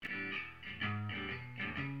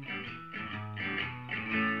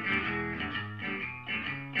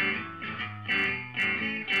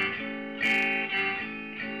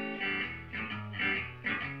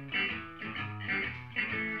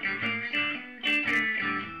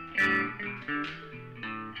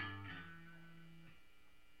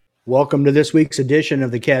Welcome to this week's edition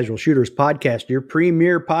of the Casual Shooters Podcast, your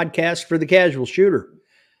premier podcast for the casual shooter.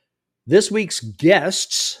 This week's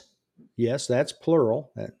guests, yes, that's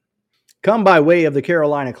plural, come by way of the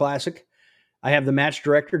Carolina Classic. I have the match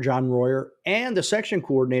director, John Royer, and the section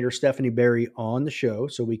coordinator, Stephanie Berry, on the show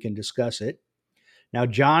so we can discuss it. Now,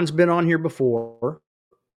 John's been on here before,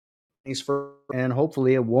 and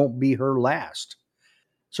hopefully it won't be her last.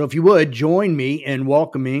 So if you would, join me in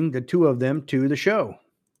welcoming the two of them to the show.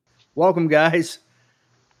 Welcome, guys.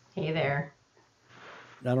 Hey there.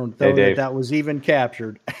 I don't know that was even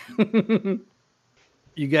captured.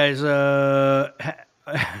 You guys,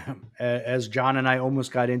 as John and I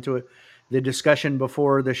almost got into it, the discussion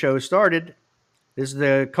before the show started, this is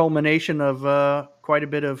the culmination of quite a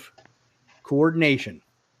bit of coordination.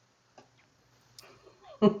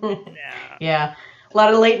 Yeah, a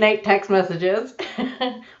lot of late night text messages.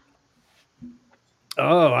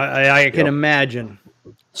 I can imagine.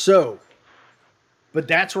 So, but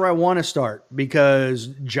that's where I want to start, because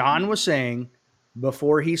John was saying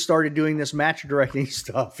before he started doing this match directing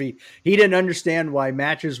stuff, he didn't understand why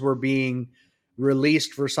matches were being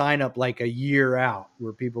released for sign up like a year out,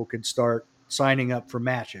 where people could start signing up for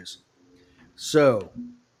matches. So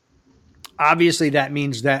obviously that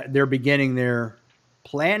means that they're beginning their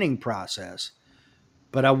planning process.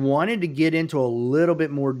 But I wanted to get into a little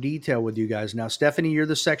bit more detail with you guys. Now, Stephanie, you're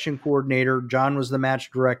the section coordinator. John was the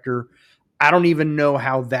match director. I don't even know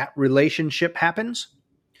how that relationship happens.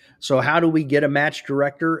 So how do we get a match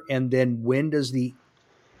director? And then when does the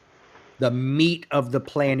meat of the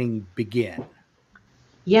planning begin?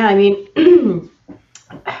 Yeah, I mean,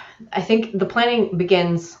 I think the planning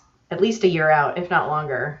begins at least a year out, if not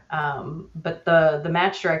longer. But the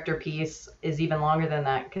match director piece is even longer than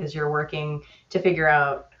that, because you're working to figure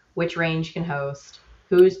out which range can host,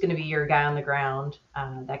 who's going to be your guy on the ground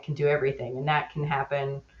that can do everything. And that can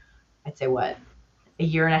happen, I'd say, a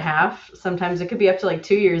year and a half. Sometimes it could be up to like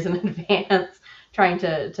 2 years in advance, trying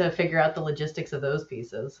to figure out the logistics of those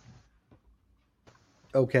pieces.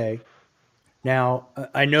 Okay. Now,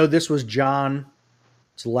 I know this was John's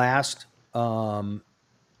last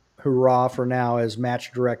hurrah for now as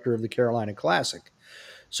match director of the Carolina Classic.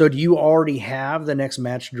 So do you already have the next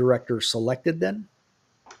match director selected then?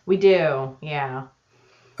 We do, yeah.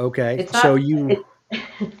 Okay.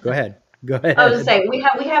 Go ahead. I was saying we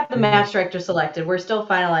have the match director selected. We're still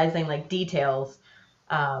finalizing like details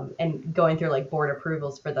and going through like board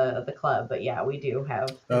approvals for the club. But yeah, we do have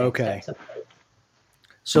the next steps in place.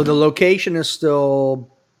 So the location is still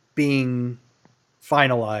being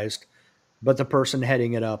finalized, but the person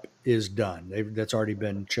heading it up is done. That's already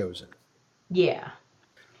been chosen. Yeah.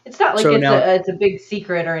 It's not like it's a big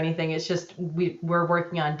secret or anything. It's just we're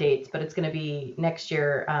working on dates, but it's going to be next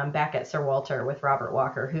year back at Sir Walter with Robert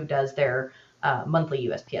Walker, who does their monthly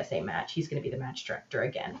USPSA match. He's going to be the match director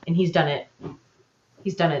again. And he's done it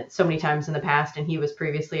so many times in the past, and he was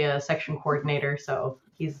previously a section coordinator, so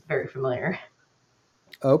he's very familiar.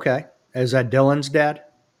 Okay. Is that Dylan's dad?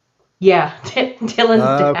 Yeah, Dylan's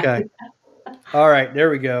dad. Okay. All right, there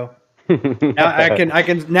we go. Now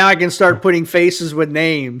I can start putting faces with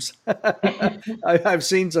names. I've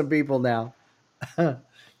seen some people now.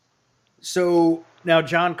 So now,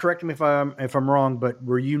 John, correct me if I'm wrong, but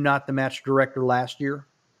were you not the match director last year?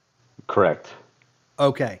 Correct.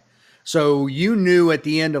 Okay. So you knew at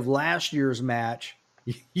the end of last year's match,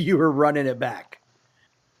 you were running it back.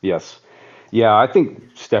 Yes. Yeah, I think,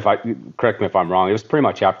 Steph, correct me if I'm wrong. It was pretty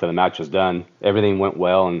much after the match was done. Everything went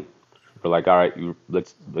well, and we're like, all right,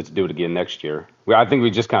 let's do it again next year. I think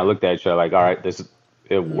we just kind of looked at each other like, all right,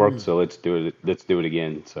 it worked, so let's do it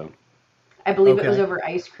again. So I believe it was over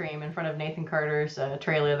ice cream in front of Nathan Carter's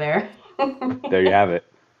trailer there. There you have it.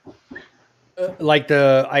 Like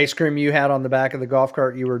the ice cream you had on the back of the golf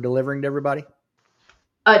cart you were delivering to everybody?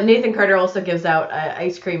 Nathan Carter also gives out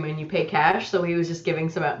ice cream when you pay cash, so he was just giving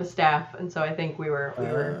some out to staff, and so I think we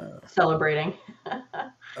were celebrating.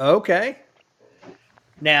 Okay.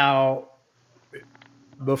 Now,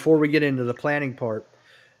 before we get into the planning part,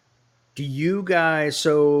 do you guys,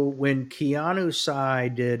 so when Keanu Sai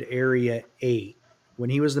did Area 8,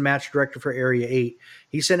 when he was the match director for Area 8,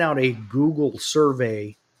 he sent out a Google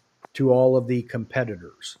survey to all of the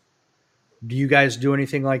competitors. Do you guys do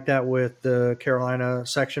anything like that with the Carolina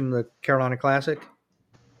section, the Carolina Classic?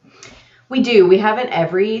 We do. We haven't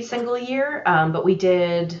every single year, but we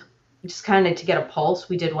did, just kind of to get a pulse,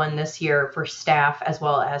 we did one this year for staff as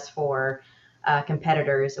well as for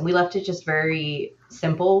competitors. And we left it just very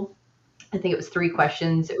simple. I think it was 3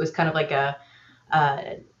 questions. It was kind of like a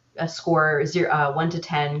score 1 to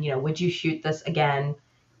 10. Would you shoot this again?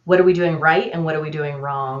 What are we doing right and what are we doing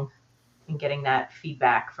wrong? and getting that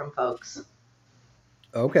feedback from folks.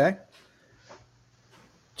 Okay.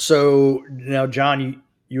 So now, John,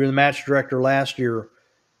 you were the match director last year.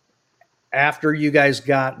 After you guys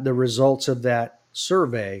got the results of that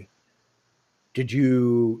survey, did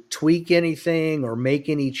you tweak anything or make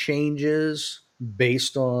any changes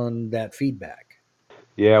based on that feedback?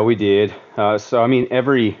 Yeah, we did. So I mean,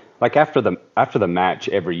 after the match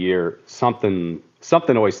every year, something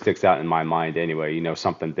always sticks out in my mind anyway. You know,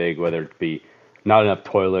 something big, whether it be not enough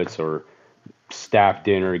toilets or staff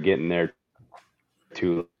dinner getting there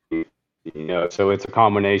too late. You know, so it's a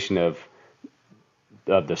combination of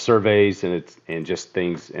the surveys and just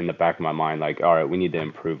things in the back of my mind, like, all right, we need to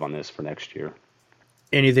improve on this for next year.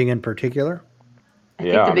 Anything in particular? I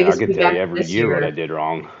Yeah, think the I mean, I biggest can tell you feedback every this year what I year. did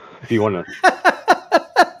wrong. If you want to,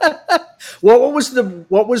 Well,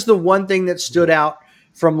 what was the one thing that stood out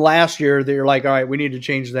from last year that you're like, all right, we need to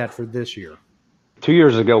change that for this year? 2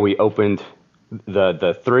 years ago, we opened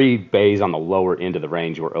the three bays on the lower end of the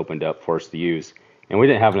range were opened up for us to use, and we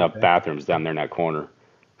didn't have enough Okay. bathrooms down there in that corner,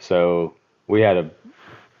 so we had a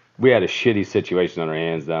shitty situation on our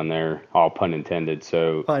hands down there, all pun intended.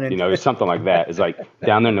 So Pun you know, it's intended. something like that. It's like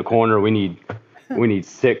down there in the corner, we need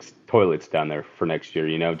 6 toilets down there for next year.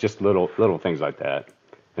 You know, just little things like that.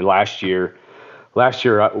 And last year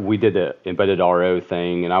we did the embedded RO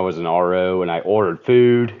thing, and I was an RO, and I ordered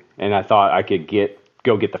food, and I thought I could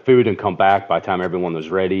go get the food and come back by the time everyone was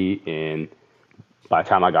ready. And by the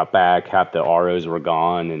time I got back, half the ROs were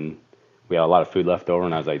gone, and we had a lot of food left over.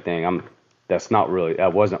 And I was like, dang,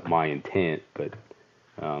 that wasn't my intent, but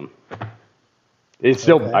it's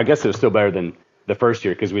still, Okay. I guess it was still better than the first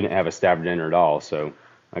year because we didn't have a staff dinner at all. So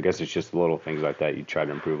I guess it's just little things like that you try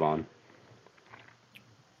to improve on.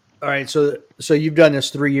 All right. So you've done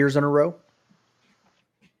this 3 years in a row?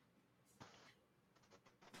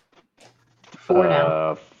 4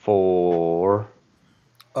 now. 4,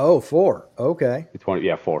 Oh, 4. Okay. 20,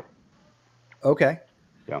 yeah, 4. Okay.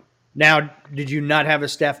 Yeah. Now, did you not have a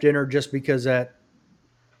staff dinner just because that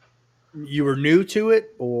you were new to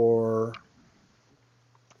it, or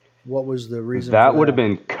what was the reason for That would have that?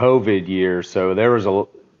 been COVID year. So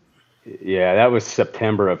yeah, that was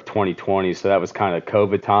September of 2020. So that was kind of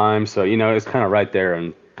COVID time. So, you know, it's kind of right there.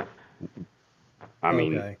 And I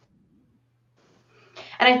mean, Okay.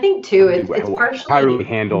 And I think too, it's how do we partially,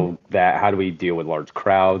 handle that? How do we deal with large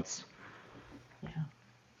crowds?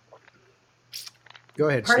 Go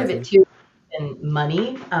ahead, part of Stephanie. it too, and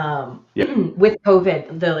money. Yeah. With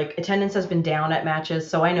COVID, the attendance has been down at matches.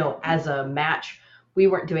 So I know as a match, we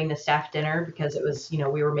weren't doing the staff dinner because it was,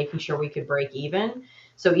 we were making sure we could break even.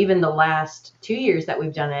 So even the last 2 years that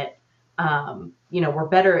we've done it, we're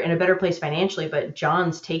better in a better place financially, but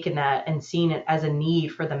John's taken that and seen it as a need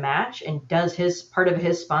for the match and does his part of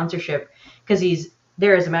his sponsorship because he's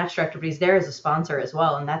there as a match director, but he's there as a sponsor as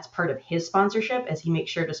well. And that's part of his sponsorship as he makes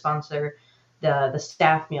sure to sponsor the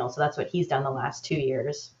staff meal. So that's what he's done the last 2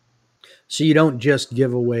 years. So you don't just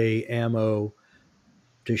give away ammo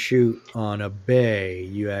to shoot on a bay.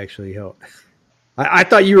 You actually help. I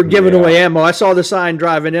thought you were giving Yeah. away ammo. I saw the sign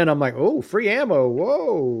driving in. I'm like, oh, free ammo.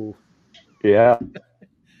 Whoa. Yeah.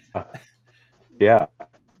 Yeah.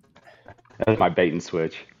 That's my bait and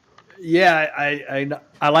switch. Yeah,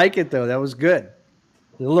 I like it though. That was good.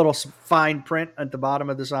 The little fine print at the bottom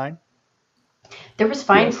of the sign. There was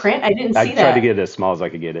fine Yes. print. I didn't I see tried to that. get it as small as I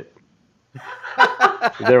could get it.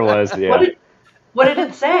 There was, What yeah. did what did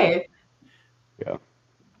it say? Yeah.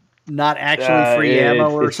 Not actually free ammo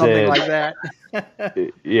or It something said, like that.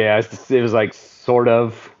 yeah, it was like sort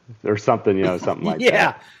of or something, you know, something like Yeah.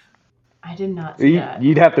 that. I did not see that.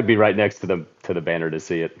 You'd have to be right next to the banner to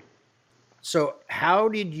see it. So how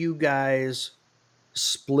did you guys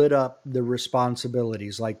split up the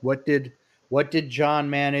responsibilities? Like what did John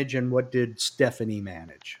manage and what did Stephanie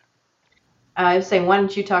manage? I was saying, why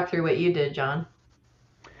don't you talk through what you did, John?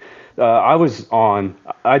 I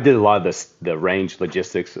did a lot of the range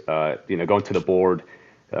logistics, going to the board,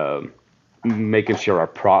 um, making sure our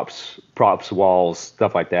props, walls,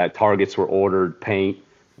 stuff like that, targets were ordered, paint,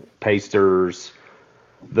 pasters,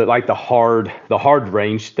 the hard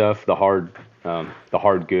range stuff, the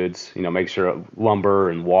hard goods, make sure lumber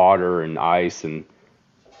and water and ice and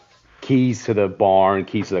keys to the barn,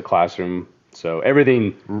 keys to the classroom. So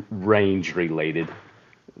everything range related.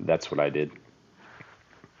 That's what I did.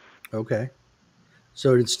 Okay.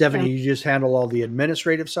 So did Stephanie, Yeah. you just handle all the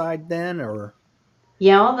administrative side then, or?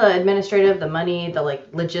 Yeah, all the administrative, the money, the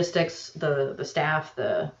logistics, the staff,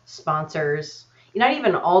 the sponsors, not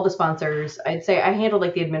even all the sponsors. I'd say I handled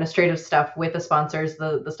like the administrative stuff with the sponsors,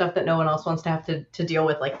 the stuff that no one else wants to have to deal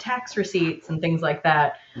with, like tax receipts and things like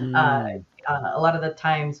that. Uh, Mm. a lot of the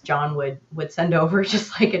times John would send over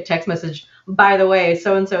just like a text message. By the way,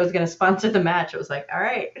 so and so is going to sponsor the match. It was like, all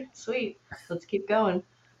right, sweet, let's keep going.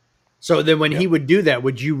 So then when Yep. he would do that,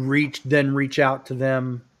 would you reach out to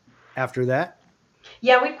them after that?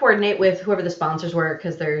 Yeah, we coordinate with whoever the sponsors were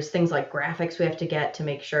because there's things like graphics we have to get to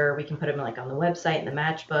make sure we can put them like on the website and the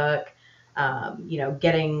match book.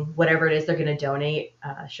 Getting whatever it is they're going to donate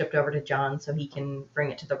shipped over to John so he can bring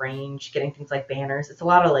it to the range. Getting things like banners. It's a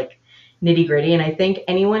lot of like nitty gritty, and I think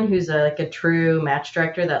anyone who's like a true match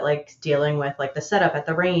director that likes dealing with like the setup at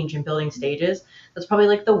the range and building stages, that's probably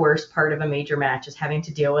like the worst part of a major match is having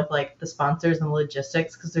to deal with like the sponsors and the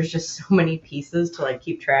logistics because there's just so many pieces to like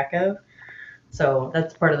keep track of. So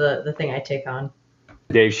that's part of the thing I take on.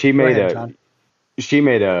 Dave, Go ahead, John. she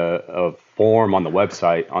made a form on the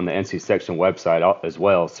website, on the NC section website as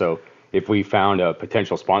well. So if we found a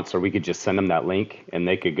potential sponsor, we could just send them that link and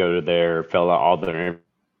they could go to there, fill out all their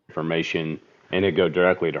information, and it'd go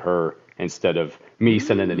directly to her instead of me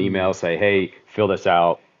sending an email, say, hey, fill this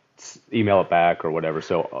out, email it back or whatever.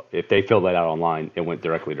 So if they fill that out online, it went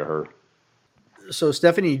directly to her. So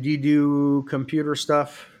Stephanie, do you do computer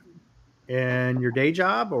stuff in your day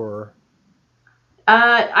job, or?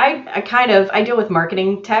 I deal with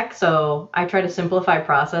marketing tech, so I try to simplify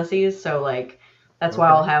processes. So like that's why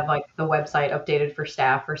I'll Okay. have like the website updated for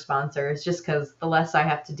staff or sponsors, just because the less I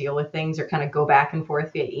have to deal with things or kind of go back and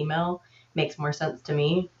forth via email makes more sense to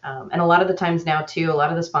me. And a lot of the times now too, a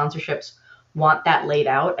lot of the sponsorships want that laid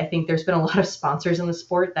out. I think there's been a lot of sponsors in the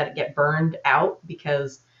sport that get burned out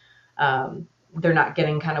because um, they're not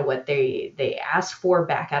getting kind of what they ask for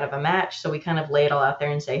back out of a match. So we kind of lay it all out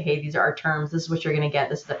there and say, hey, these are our terms. This is what you're going to get.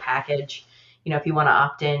 This is the package. If you want to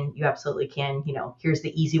opt in, you absolutely can. Here's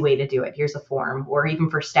the easy way to do it. Here's a form, or even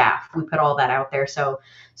for staff, we put all that out there so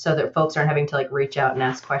that folks aren't having to like reach out and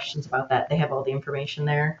ask questions about that. They have all the information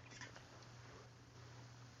there.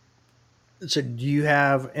 So do you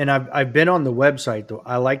have? And I've been on the website though.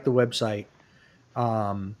 I like the website.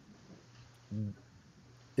 Um,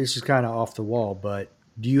 this is kind of off the wall, but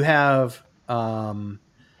do you have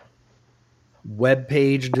web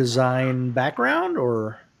page design background,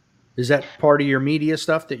 or is that part of your media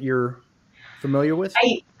stuff that you're familiar with?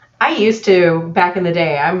 I used to back in the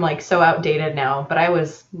day. I'm like so outdated now, but I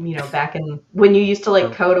was, back in when you used to like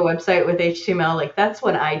Oh, code a website with HTML, like that's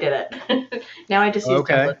when I did it. Now I just use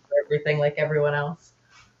okay. templates for everything like everyone else.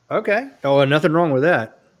 Okay. Oh, nothing wrong with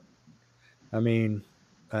that. I mean,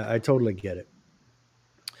 I totally get it.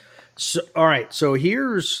 So, all right. So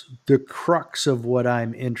here's the crux of what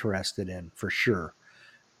I'm interested in for sure.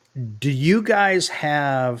 Do you guys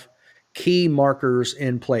have key markers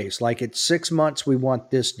in place? Like at 6 months, we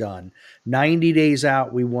want this done. 90 days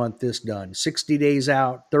out, we want this done. 60 days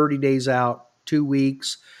out, 30 days out, 2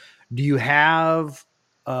 weeks. Do you have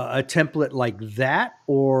a template like that,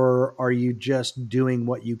 or are you just doing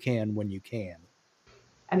what you can when you can?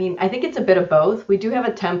 I mean, I think it's a bit of both. We do have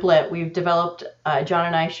a template we've developed. John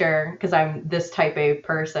and I share because I'm this type A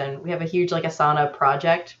person. We have a huge like Asana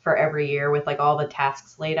project for every year with like all the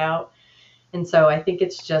tasks laid out. And so I think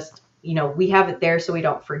it's just, we have it there so we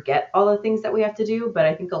don't forget all the things that we have to do. But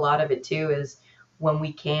I think a lot of it too is when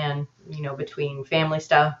we can, between family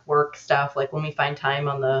stuff, work stuff, like when we find time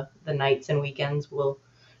on the nights and weekends, we'll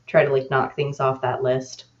try to like knock things off that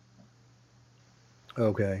list.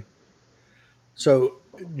 Okay. So,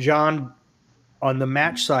 John, on the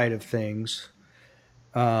match side of things,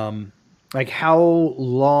 um, like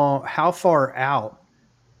how far out?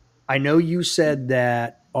 I know you said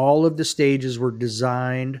that all of the stages were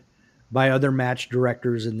designed by other match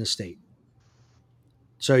directors in the state.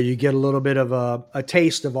 So you get a little bit of a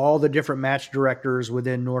taste of all the different match directors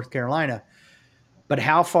within North Carolina. But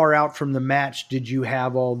how far out from the match did you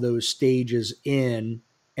have all those stages in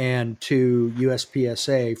and to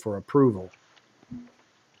USPSA for approval?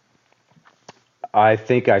 I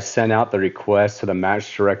think I sent out the request to the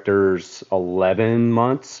match directors 11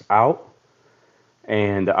 months out.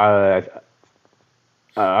 And I'm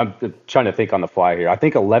trying to think on the fly here. I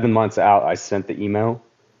think 11 months out, I sent the email.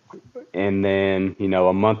 And then,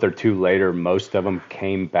 a month or two later, most of them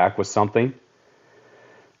came back with something.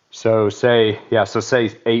 So say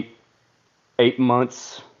 8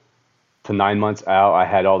 months to 9 months out, I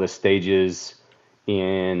had all the stages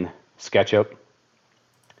in SketchUp.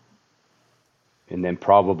 And then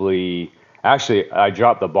actually, I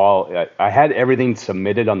dropped the ball. I had everything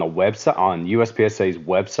submitted on the website, on USPSA's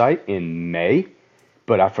website in May,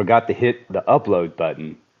 but I forgot to hit the upload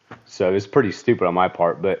button. So it's pretty stupid on my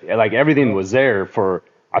part, but like everything was there for,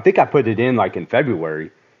 I think I put it in like in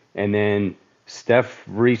February, and then Steph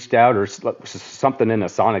reached out or something in the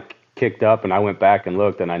Sonic kicked up, and I went back and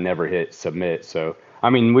looked, and I never hit submit. So I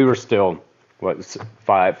mean, we were still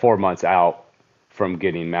 4 months out from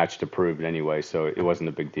getting matched approved anyway, so it wasn't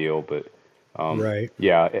a big deal. But Right.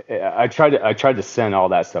 yeah, I tried to send all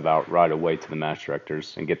that stuff out right away to the match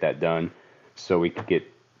directors and get that done, so we could get,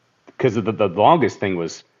 because the longest thing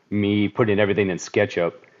was me putting everything in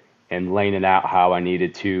SketchUp and laying it out how I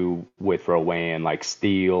needed to with Rowan, like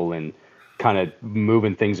steel and kind of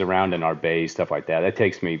moving things around in our bay, stuff like that. That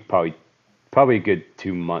takes me probably a good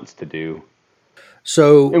 2 months to do.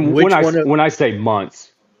 So And which one of when I say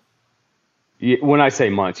months, when I say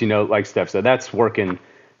months, like Steph said, that's working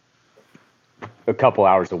a couple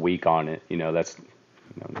hours a week on it. That's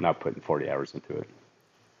not putting 40 hours into it.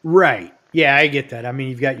 right. Yeah, I get that. I mean,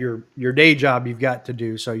 you've got your day job you've got to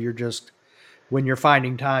do, so you're just when you're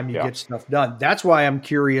finding time, you Yeah. get stuff done. That's why I'm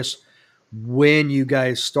curious when you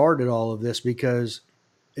guys started all of this because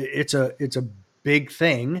it's a big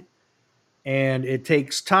thing and it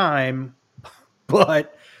takes time,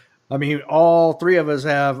 but I mean, all three of us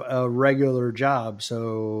have a regular job.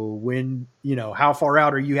 So how far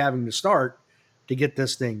out are you having to start to get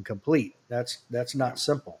this thing complete? That's not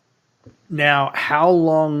simple. Now, how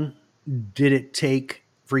long did it take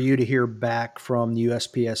for you to hear back from the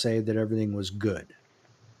USPSA that everything was good?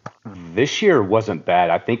 This year wasn't bad.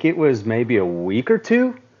 I think it was maybe a week or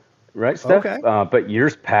two, right, Steph? Okay. But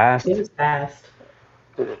years It past, was fast.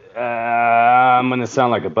 I'm gonna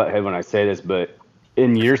sound like a butthead when I say this, but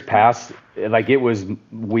in years past, like it was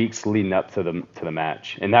weeks leading up to the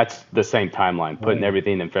match, and that's the same timeline. Putting Oh,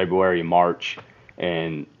 everything in February, March,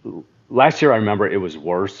 and last year I remember it was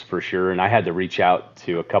worse for sure, and I had to reach out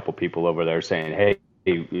to a couple people over there saying, "Hey,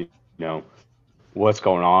 know, what's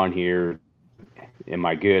going on here? Am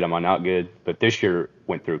I good? Am I not good?" But this year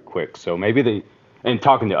went through quick, so maybe and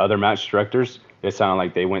talking to other match directors, it sounded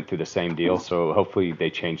like they went through the same deal. So hopefully they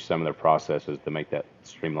changed some of their processes to make that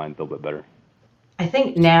streamlined a little bit better. I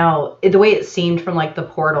think now the way it seemed from like the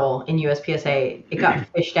portal in USPSA, it got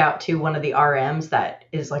fished out to one of the RMs that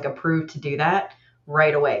is like approved to do that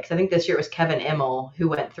right away. Because I think this year it was Kevin Immel who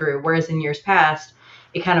went through, whereas in years past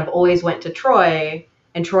it kind of always went to Troy,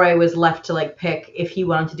 and Troy was left to like pick if he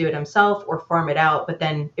wanted to do it himself or farm it out. But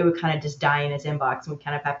then it would kind of just die in his inbox, and we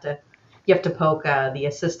kind of you have to poke the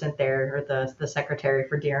assistant there or the secretary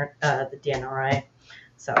for the DNRI.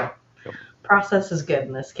 So Yep. process is good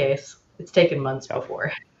in this case. It's taken months Yep.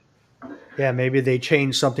 before. yeah, maybe they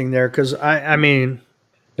changed something there because I mean,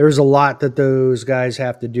 there's a lot that those guys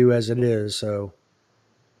have to do as it is. So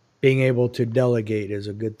being able to delegate is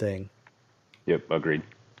a good thing. Yep, agreed.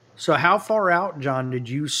 So how far out, John, did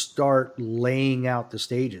you start laying out the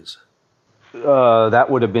stages? That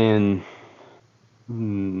would have been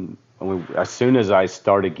as soon as I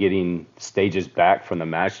started getting stages back from the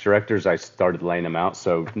match directors, I started laying them out.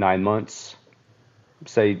 So 9 months,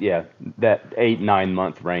 say, yeah, that 8-9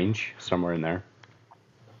 month range, somewhere in there.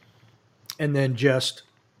 And then just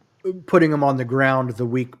putting them on the ground the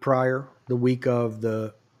week prior, the week of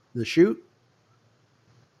the shoot.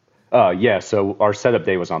 Yeah. So our setup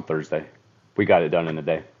day was on Thursday. We got it done in a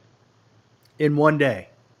day. In one day.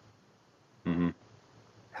 hmm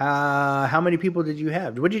How many people did you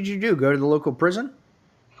have? What did you do? Go to the local prison?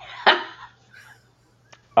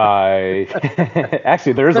 I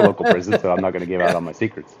actually there is a local prison, so I'm not going to give out all my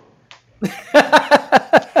secrets. Yeah.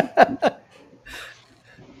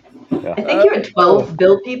 I think you had 12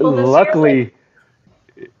 build people this year. Luckily,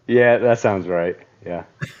 yeah, that sounds right. Yeah,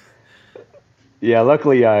 yeah.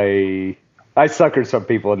 Luckily, I suckered some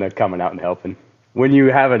people into coming out and helping. When you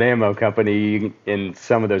have an ammo company and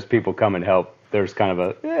some of those people come and help, there's kind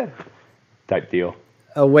of a type deal.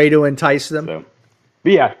 A way to entice them? So,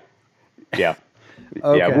 but yeah, yeah.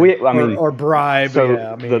 Okay. Yeah, I mean, or bribe. so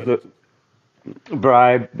Yeah, I mean, the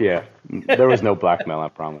bribe, yeah, there was no blackmail, I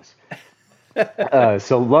promise.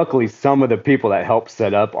 So luckily, some of the people that help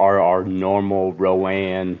set up are our normal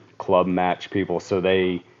Rowan club match people. So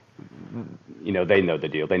they know the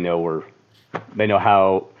deal. They know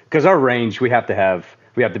how, because our range, we have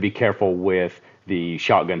to be careful with the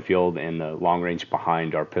shotgun field and the long range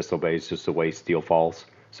behind our pistol bays, just the way steel falls.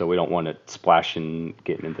 So we don't want it splashing,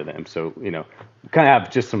 getting into them. So, kind of have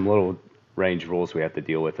just some little range rules we have to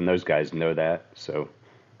deal with, and those guys know that. So,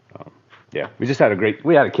 yeah, we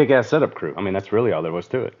had a kick-ass setup crew. I mean, that's really all there was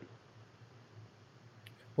to it.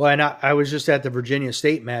 well, and I was just at the Virginia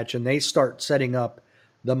State match, and they start setting up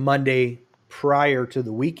the Monday prior to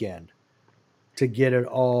the weekend to get it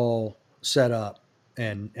all set up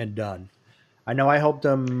and done. I know I helped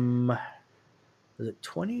them. Was it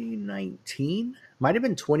 2019? Might have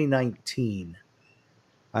been 2019.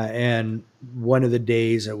 And one of the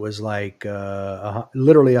days it was like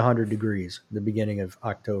literally 100 degrees. The beginning of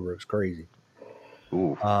October. It was crazy.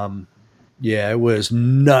 Ooh. Yeah, it was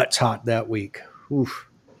nuts hot that week. Oof.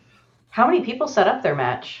 How many people set up their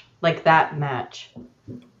match? Like that match?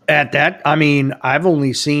 At that, I mean, I've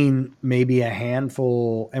only seen maybe a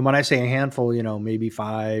handful. And when I say a handful, maybe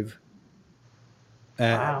five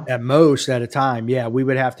Wow. at most at a time. Yeah, we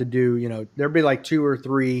would have to do, there'd be like two or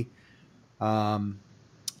three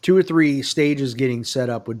stages getting set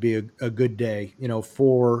up would be a good day.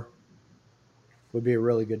 Four would be a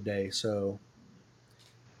really good day. So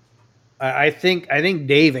I think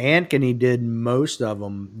Dave Ankeny did most of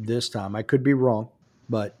them this time. I could be wrong,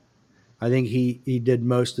 but I think he did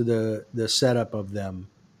most of the setup of them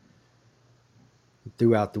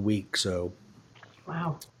throughout the week. So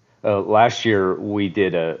Wow. Last year we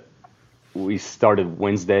started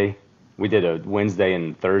Wednesday. We did a Wednesday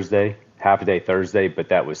and Thursday, half a day Thursday, but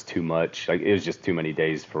that was too much. Like it was just too many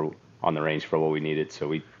days on the range for what we needed. So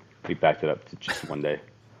we backed it up to just one day.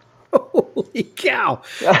 holy cow!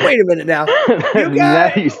 Wait a minute now.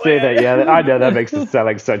 Now you say that, yeah, I know that makes it sound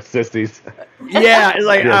like such sissies. Yeah, it's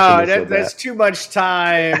like Yeah, that's too much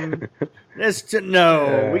time.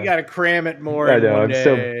 We got to cram it more I in know. one I'm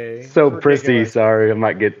day. so It's prissy. ridiculous. Sorry, I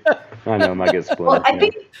might get split. Well, I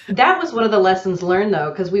think that was one of the lessons learned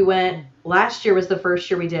though, because we went last year was the first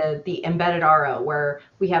year we did the embedded RO, where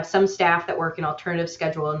we have some staff that work an alternative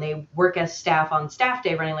schedule and they work as staff on staff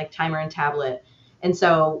day running like timer and tablet. And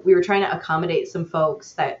so we were trying to accommodate some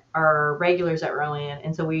folks that are regulars at Rowan.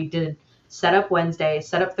 And so we did set up Wednesday,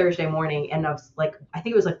 set up Thursday morning, and I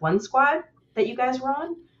think it was like one squad that you guys were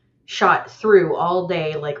on, shot through all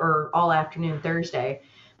day, or all afternoon Thursday.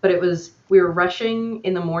 But we were rushing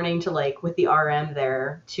in the morning to with the RM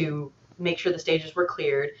there to make sure the stages were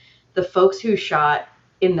cleared. The folks who shot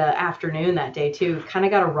in the afternoon that day too kind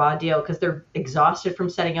of got a raw deal because they're exhausted from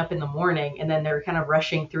setting up in the morning, and then they're kind of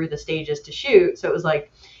rushing through the stages to shoot. So it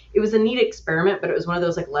was a neat experiment, but it was one of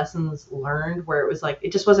those lessons learned where it was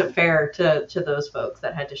it just wasn't fair to those folks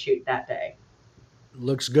that had to shoot that day.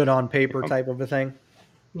 Looks good on paper type of a thing.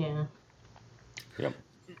 Yeah. Yep.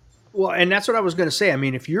 Well, and that's what I was going to say. I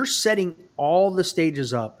mean, if you're setting all the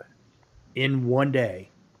stages up in one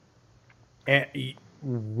day,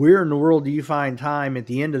 where in the world do you find time at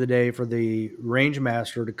the end of the day for the range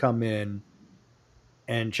master to come in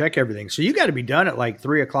and check everything? So you got to be done at like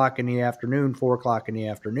 3 o'clock in the afternoon, 4 o'clock in the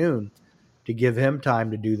afternoon to give him time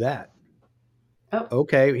to do that. Oh.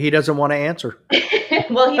 Okay. He doesn't want to answer.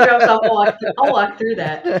 Well, he drops off. I'll walk through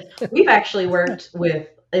that. We've actually worked with,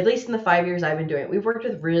 at least in the 5 years I've been doing it, we've worked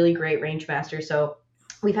with really great range masters. So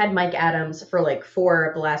we've had Mike Adams for 4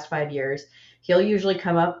 of the last 5 years. He'll usually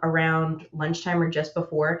come up around lunchtime or just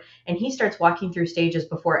before, and he starts walking through stages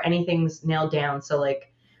before anything's nailed down. So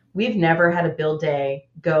we've never had a build day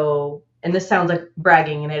go, and this sounds like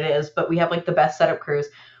bragging, and it is, but we have the best setup crews.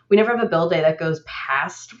 We never have a build day that goes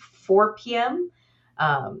past 4 p.m.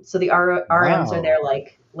 So the RMs are there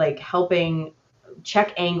helping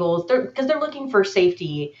check angles because they're looking for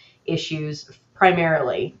safety issues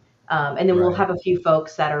primarily. And then we'll have a few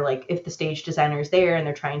folks that are if the stage designer is there and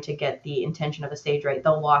they're trying to get the intention of the stage right,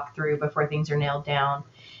 they'll walk through before things are nailed down.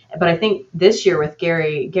 But I think this year with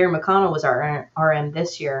Gary McConnell was our RM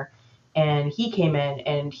this year, and he came in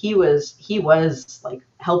and he was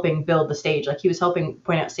helping build the stage. He was helping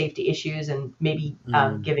point out safety issues and maybe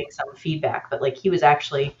giving some feedback, but he was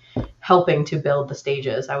actually helping to build the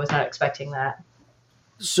stages. I was not expecting that.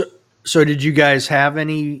 So did you guys have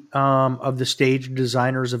any of the stage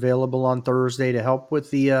designers available on Thursday to help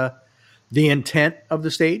with the intent of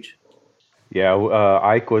the stage? Yeah,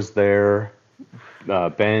 Ike was there.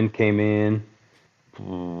 Ben came in.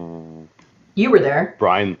 You were there.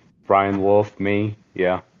 Brian Wolf, me.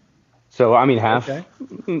 Yeah. So I mean,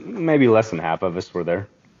 maybe less than half of us were there.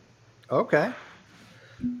 Okay.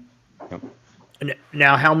 Yep.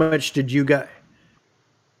 Now, how much did you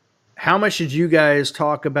guys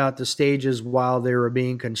talk about the stages while they were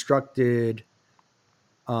being constructed?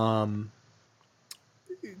 Kind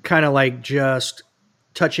of just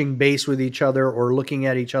touching base with each other or looking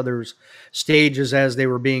at each other's stages as they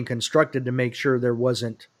were being constructed to make sure there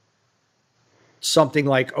wasn't something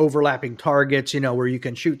like overlapping targets, where you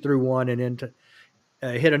can shoot through one and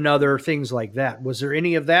then hit another, things like that. Was there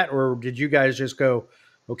any of that, or did you guys just go,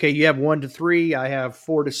 okay, you have 1 to 3, I have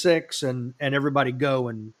 4 to 6, and everybody go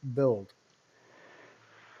and build?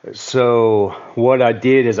 So what I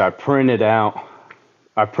did is I printed out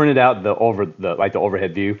I printed out the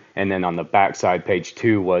overhead view, and then on the backside, page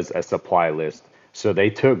 2 was a supply list. So they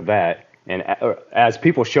took that, and as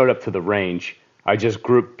people showed up to the range, I just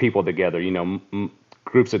grouped people together,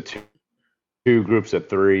 groups of two, groups of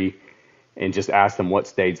three, and just asked them what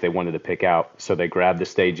stage they wanted to pick out. So they grabbed the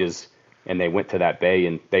stages and they went to that bay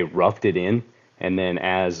and they roughed it in. And then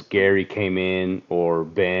as Gary came in, or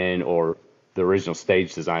Ben, or the original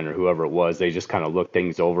stage designer, whoever it was, they just kind of looked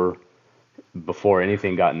things over before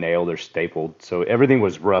anything got nailed or stapled. So everything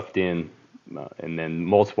was roughed in, and then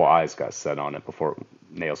multiple eyes got set on it before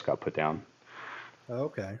nails got put down.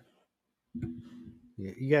 Okay.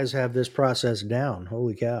 You guys have this process down.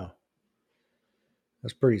 Holy cow.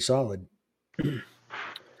 That's pretty solid.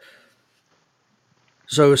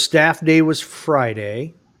 So staff day was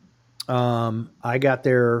Friday. I got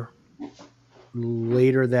there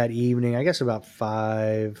later that evening, I guess about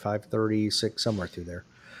 5:30, 6, somewhere through there.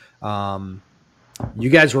 You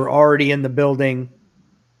guys were already in the building.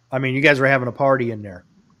 I mean, you guys were having a party in there.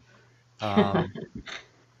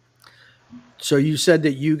 So you said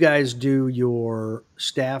that you guys do your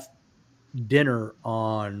staff dinner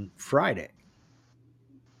on Friday.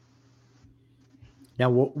 Now,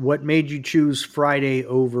 what made you choose Friday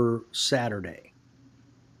over Saturday?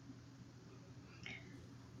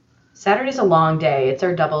 Saturday's a long day. It's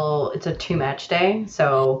a 2-match day.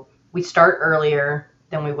 So we start earlier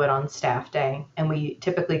than we would on staff day, and we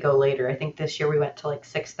typically go later. I think this year we went to like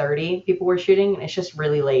 6:30. People were shooting, and it's just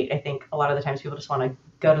really late. I think a lot of the times people just want to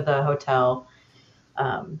go to the hotel,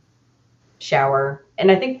 shower,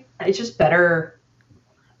 and I think it's just better.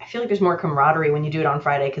 I feel like there's more camaraderie when you do it on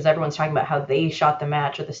Friday because everyone's talking about how they shot the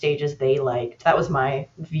match or the stages they liked. That was my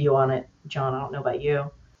view on it, John. I don't know about you.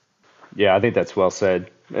 Yeah, I think that's well said.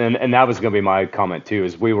 And that was going to be my comment too,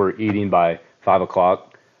 is we were eating by 5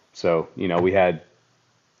 o'clock. So, we had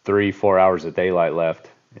 3-4 hours of daylight left.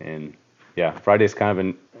 And yeah, Friday's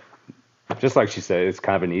kind of just like she said, it's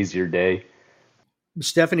kind of an easier day.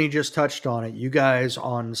 Stephanie just touched on it. You guys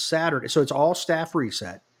on Saturday, so it's all staff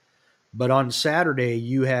reset. But on Saturday,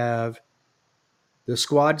 you have the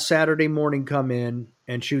squad Saturday morning come in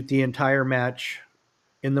and shoot the entire match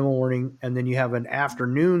in the morning. And then you have an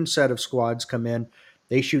afternoon set of squads come in.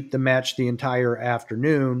 They shoot the match the entire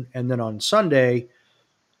afternoon. And then on Sunday,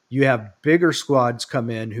 you have bigger squads come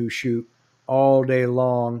in who shoot all day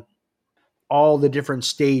long, all the different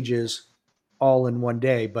stages, all in one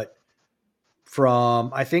day. But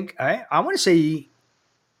from, I think, I want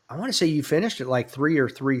to say you finished at like 3 or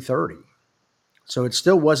 3:30. So it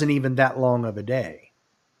still wasn't even that long of a day.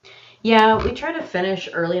 Yeah, we try to finish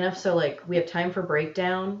early enough so like we have time for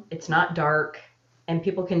breakdown. It's not dark, and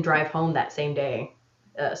people can drive home that same day,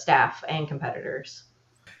 staff and competitors.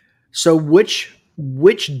 So which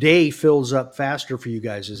day fills up faster for you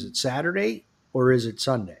guys? Is it Saturday or is it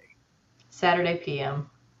Sunday? Saturday PM.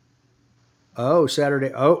 Oh,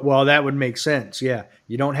 Saturday. Oh, well, that would make sense. Yeah.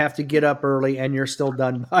 You don't have to get up early and you're still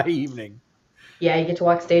done by evening. Yeah, you get to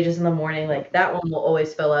walk stages in the morning. Like that one will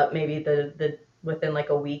always fill up maybe the within like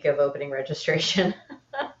a week of opening registration.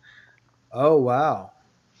 Oh, wow.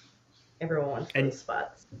 Everyone wants those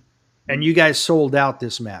spots. And you guys sold out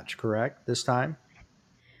this match, correct? This time?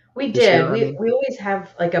 We did. We always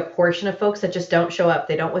have like a portion of folks that just don't show up.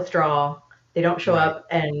 They don't withdraw. They don't show up,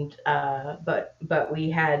 and but we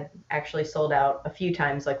had actually sold out a few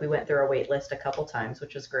times. Like we went through our wait list a couple times,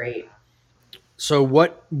 which was great. So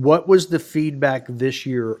what was the feedback this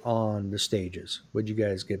year on the stages? What'd you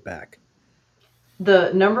guys get back?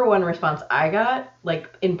 The number one response I got,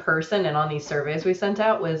 like in person and on these surveys we sent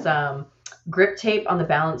out, was grip tape on the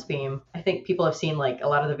balance beam. I think people have seen like a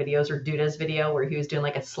lot of the videos, or Duda's video where he was doing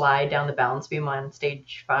like a slide down the balance beam on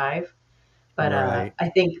stage 5. But I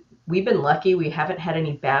think we've been lucky. We haven't had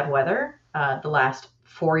any bad weather the last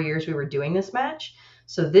 4 years we were doing this match.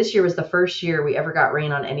 So this year was the first year we ever got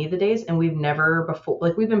rain on any of the days, and we've never before,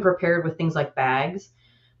 like we've been prepared with things like bags,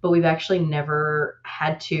 but we've actually never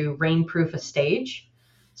had to rainproof a stage.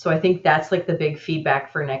 So I think that's like the big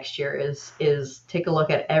feedback for next year is take a look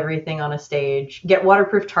at everything on a stage, get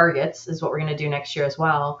waterproof targets is what we're going to do next year as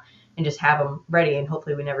well, and just have them ready, and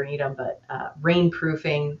hopefully we never need them, but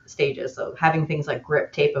rainproofing stages. So having things like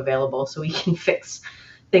grip tape available so we can fix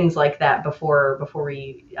things like that before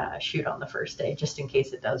we shoot on the first day, just in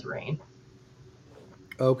case it does rain.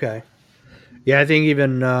 Okay. Yeah, I think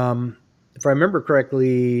even if I remember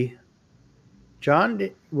correctly, John,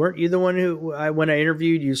 weren't you the one who, when I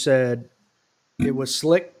interviewed, you said it was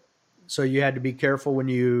slick, so you had to be careful when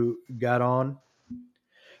you got on?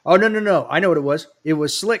 Oh, no. I know what it was. It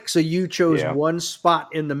was slick, so you chose one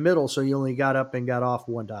spot in the middle, so you only got up and got off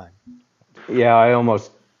one time. Yeah,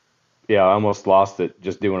 yeah, I almost lost it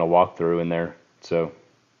just doing a walkthrough in there. So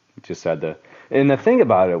just had to. And the thing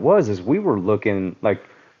about it is we were looking like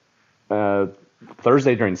uh,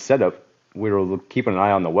 Thursday during setup, we were keeping an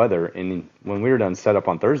eye on the weather, and when we were done setup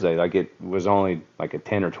on Thursday, like it was only like a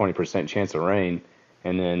 10 or 20% chance of rain,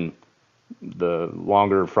 and then the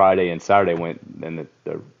longer Friday and Saturday went, and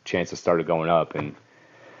the chances started going up. And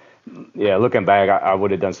yeah, looking back, I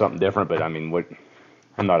would have done something different, but I mean,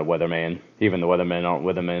 I'm not a weatherman. Even the weathermen aren't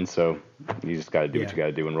weathermen, so you just got to do what Yeah. you got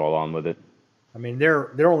to do and roll on with it. I mean,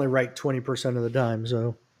 they're only right 20% of the time.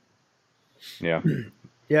 So Yeah.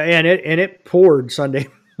 yeah, and it poured Sunday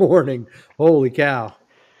morning. Holy cow,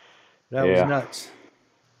 that was Yeah. nuts.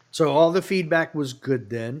 So all the feedback was good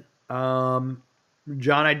then.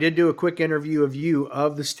 John, I did do a quick interview of you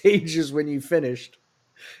of the stages when you finished,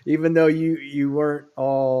 even though you weren't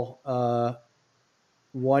all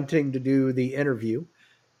wanting to do the interview.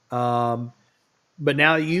 Um, but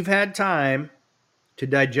now you've had time to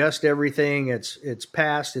digest everything. It's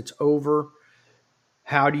past. It's over.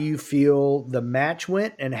 How do you feel the match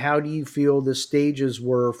went, and how do you feel the stages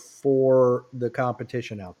were for the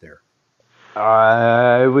competition out there?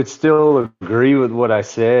 I would still agree with what I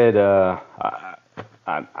said. So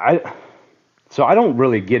I don't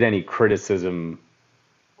really get any criticism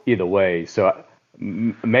either way. So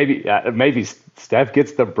maybe Steph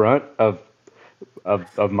gets the brunt of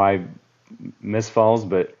my misfalls,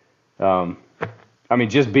 but I mean,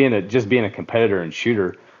 just being a competitor and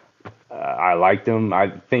shooter, I liked them. I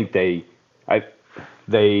think they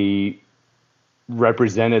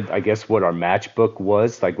represented, I guess, what our match book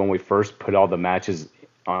was like when we first put all the matches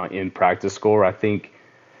in practice score. I think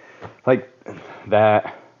like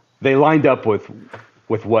that they lined up with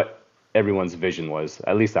what everyone's vision was.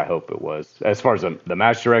 At least I hope it was. As far as the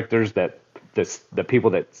match directors, that the people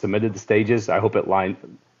that submitted the stages, I hope it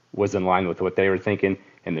was in line with what they were thinking,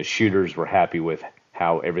 and the shooters were happy with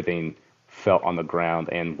how everything felt on the ground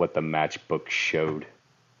and what the match book showed.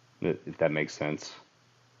 If that makes sense.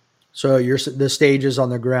 So the stages on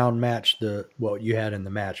the ground matched what you had in the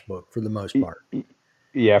match book for the most part.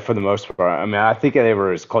 Yeah, for the most part. I mean, I think they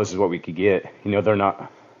were as close as what we could get. They're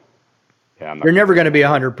not. Yeah, I'm not They're never going to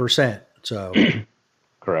comparing be them. 100%. So,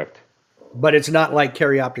 Correct. but it's not like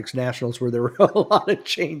Carry Optics Nationals where there were a lot of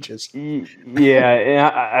changes. Yeah, and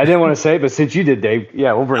I didn't want to say it, but since you did, Dave,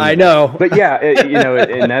 yeah, we'll bring I it. know. But yeah,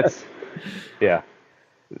 and yeah,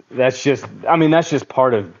 that's just, I mean, that's just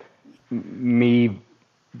part of me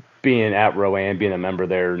being at Rowan, being a member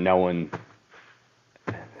there, knowing,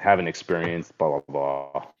 having experience, blah,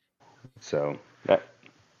 blah, blah. So that,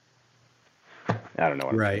 I don't know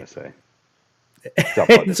what I was going Right. to say. It's all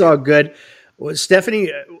part of the It's all deal. good. Well,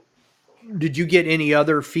 Stephanie, did you get any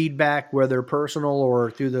other feedback, whether personal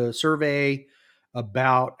or through the survey,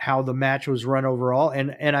 about how the match was run overall?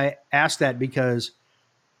 And I asked that because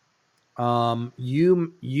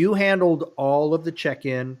you handled all of the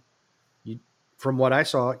check-in. From what I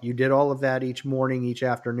saw, you did all of that each morning, each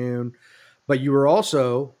afternoon, but you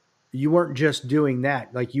weren't just doing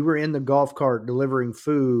that. Like you were in the golf cart delivering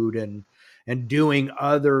food and doing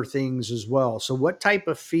other things as well. So what type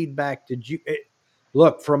of feedback did you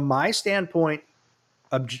look from my standpoint,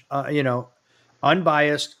 you know,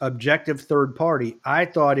 unbiased, objective third party? I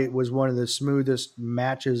thought it was one of the smoothest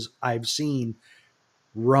matches I've seen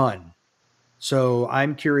run. So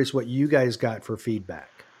I'm curious what you guys got for feedback.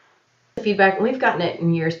 Feedback, and we've gotten it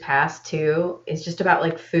in years past too, is just about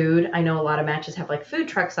like food. I know a lot of matches have like food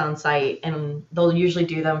trucks on site, and they'll usually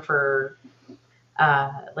do them for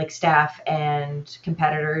like staff and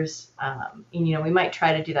competitors. And, we might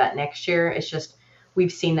try to do that next year. It's just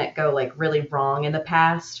we've seen that go like really wrong in the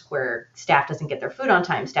past, where staff doesn't get their food on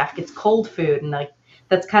time, staff gets cold food, and like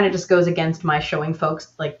that's kind of just goes against my showing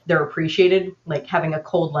folks like they're appreciated, like having a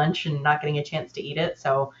cold lunch and not getting a chance to eat it.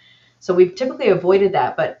 So we've typically avoided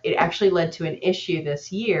that, but it actually led to an issue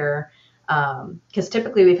this year, because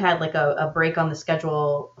typically we've had like a break on the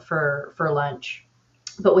schedule for lunch.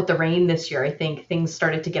 But with the rain this year, I think things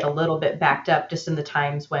started to get a little bit backed up just in the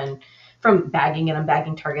times when, from bagging and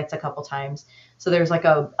unbagging targets a couple times. So there's like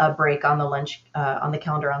a break on the lunch, on the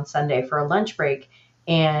calendar on Sunday for a lunch break.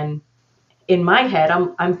 And in my head,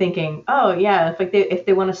 I'm thinking, oh yeah, if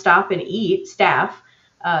they want to stop and eat, staff,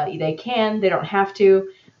 they can, they don't have to.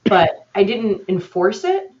 But I didn't enforce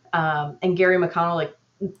it. And Gary McConnell like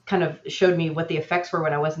kind of showed me what the effects were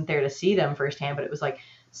when I wasn't there to see them firsthand. But it was like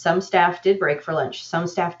some staff did break for lunch, some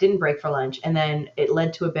staff didn't break for lunch, and then it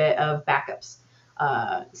led to a bit of backups.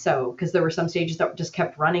 So because there were some stages that just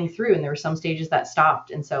kept running through, and there were some stages that stopped,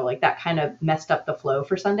 and so like that kind of messed up the flow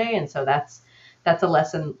for Sunday. And so that's a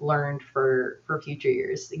lesson learned for future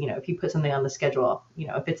years. You know, if you put something on the schedule, you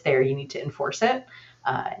know, if it's there, you need to enforce it,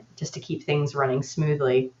 just to keep things running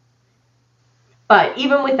smoothly. But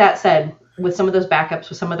even with that said, with some of those backups,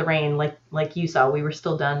 with some of the rain, like you saw, we were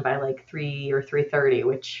still done by like 3 or 3:30,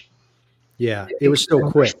 which Yeah, it was still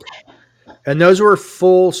quick. And those were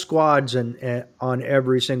full squads and on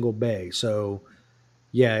every single bay. So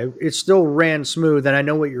yeah, it still ran smooth. And I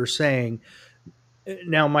know what you're saying.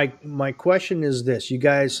 Now my question is this: you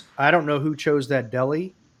guys, I don't know who chose that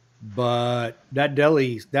deli, but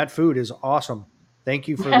that food is awesome. Thank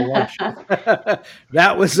you for the lunch.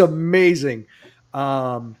 That was amazing.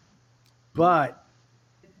 Um, but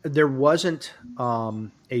there wasn't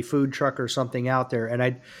a food truck or something out there,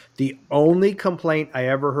 and the only complaint I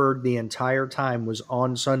ever heard the entire time was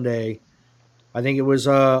on Sunday. I think it was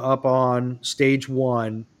up on stage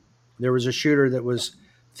one. There was a shooter that was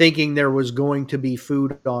thinking there was going to be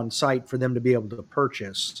food on site for them to be able to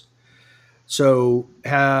purchase. So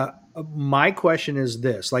my question is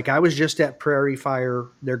this: like, I was just at Prairie Fire,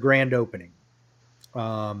 their grand opening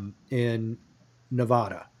in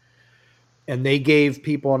Nevada, and they gave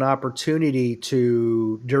people an opportunity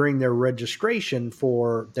to, during their registration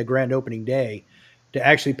for the grand opening day, to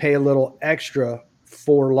actually pay a little extra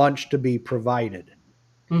for lunch to be provided.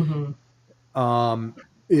 Mm-hmm.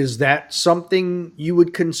 Is that something you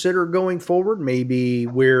would consider going forward? Maybe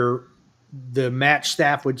where the match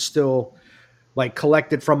staff would still like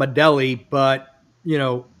collect it from a deli, but you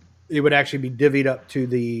know, it would actually be divvied up to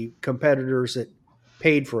the competitors that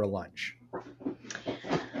paid for a lunch.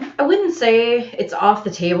 I wouldn't say it's off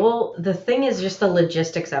the table. The thing is just the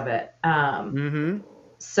logistics of it. Mm-hmm.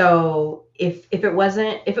 So if it was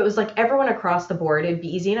like everyone across the board, it'd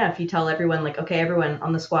be easy enough. You tell everyone like, okay, everyone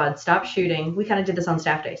on the squad, stop shooting. We kind of did this on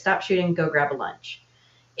staff day. Stop shooting, go grab a lunch.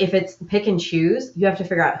 If it's pick and choose, you have to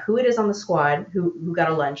figure out who it is on the squad who got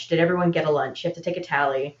a lunch. Did everyone get a lunch? You have to take a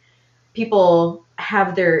tally. People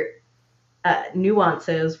have their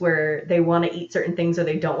nuances where they want to eat certain things or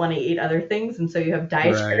they don't want to eat other things, and so you have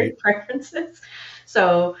dietary preferences.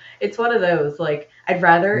 So it's one of those, like, I'd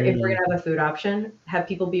rather, if we're gonna have a food option, have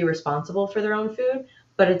people be responsible for their own food.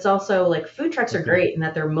 But it's also like, food trucks are great in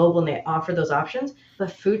that they're mobile and they offer those options.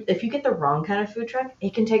 But food, if you get the wrong kind of food truck,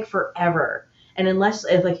 it can take forever. And unless,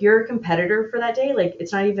 if like you're a competitor for that day, like,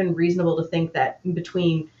 it's not even reasonable to think that in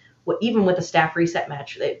between, even with a staff reset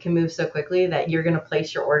match, it can move so quickly that you're going to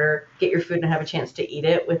place your order, get your food, and have a chance to eat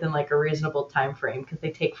it within like a reasonable time frame, because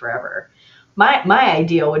they take forever. My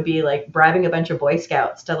ideal would be like bribing a bunch of Boy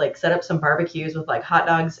Scouts to like set up some barbecues with like hot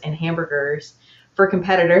dogs and hamburgers for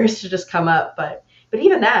competitors to just come up. But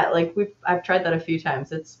even that, like, I've tried that a few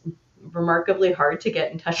times. It's remarkably hard to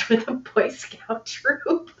get in touch with a Boy Scout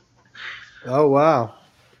troop. Oh wow,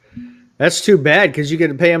 that's too bad, because you get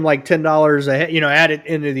to pay them like $10 a head. You know, add it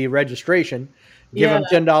into the registration, give them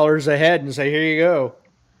 $10 a head, and say, "Here you go."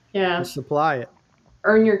 Yeah, just supply it.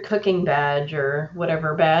 Earn your cooking badge or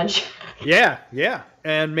whatever badge. Yeah,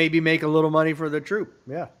 and maybe make a little money for the troop.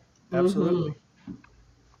 Yeah, absolutely. Mm-hmm.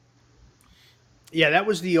 Yeah, that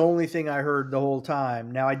was the only thing I heard the whole time.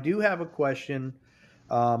 Now I do have a question.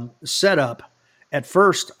 Setup. At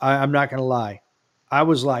first, I'm not going to lie, I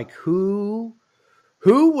was like, who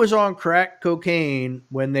was on crack cocaine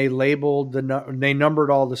when they labeled they numbered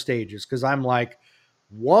all the stages? Because I'm like,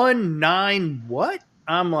 1-9 what?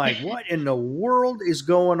 I'm like, what in the world is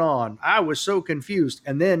going on? I was so confused.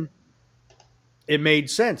 And then it made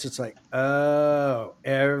sense. It's like, oh,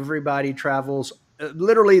 everybody travels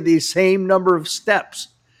literally the same number of steps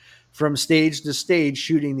from stage to stage,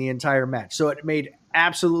 shooting the entire match. So it made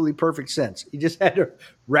absolutely perfect sense. You just had to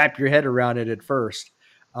wrap your head around it at first.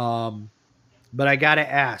 But I got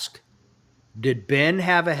to ask, did Ben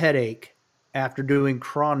have a headache after doing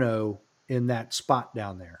chrono in that spot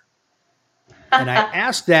down there? And I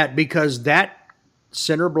asked that because that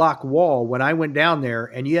center block wall, when I went down there,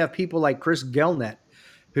 and you have people like Chris Gelnet,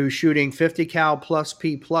 who's shooting 50 cal plus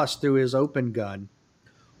P plus through his open gun.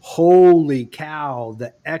 Holy cow,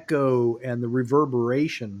 the echo and the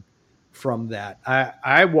reverberation from that.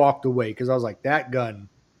 I walked away because I was like, that gun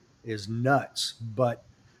is nuts. But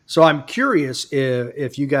so I'm curious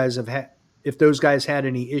if you guys if those guys had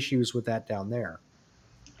any issues with that down there.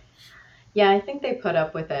 Yeah, I think they put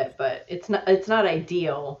up with it, but it's not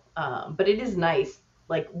ideal. But it is nice.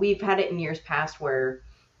 Like, we've had it in years past where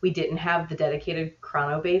we didn't have the dedicated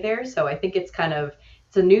chrono bay there, so I think it's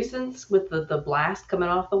a nuisance with the blast coming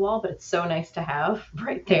off the wall, but it's so nice to have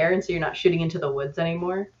right there, and so you're not shooting into the woods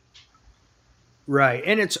anymore. Right,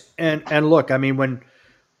 and look, I mean,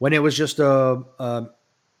 when it was just a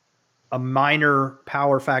minor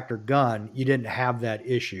power factor gun, you didn't have that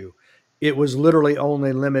issue. it was literally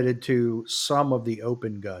only limited to some of the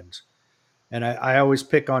open guns. And I always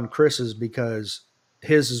pick on Chris's because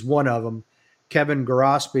his is one of them. Kevin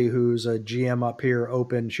Garospi, who's a GM up here,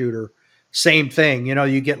 open shooter, same thing.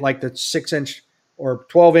 You get like the 6-inch or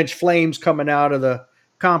 12-inch flames coming out of the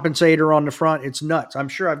compensator on the front. It's nuts. I'm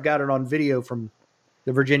sure I've got it on video from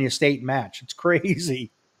the Virginia State match. It's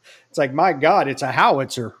crazy. It's like, my God, it's a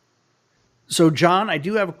howitzer. So, John, I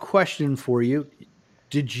do have a question for you.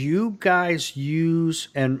 Did you guys use,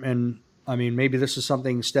 and I mean, maybe this is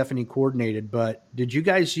something Stephanie coordinated, but did you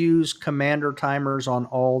guys use commander timers on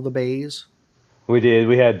all the bays? We did.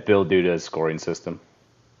 We had Bill do the scoring system.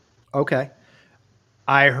 Okay.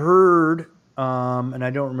 I heard, and I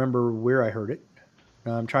don't remember where I heard it.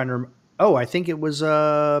 I'm trying to remember. Oh, I think it was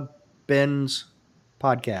Ben's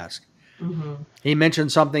podcast. Mm-hmm. He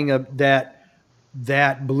mentioned something of that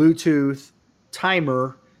Bluetooth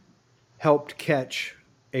timer helped catch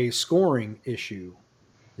a scoring issue.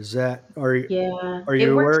 Is that are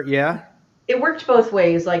you aware? Yeah. It worked both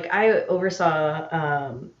ways. Like I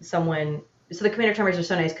oversaw someone. So the commander timers are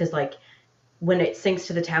so nice because like when it syncs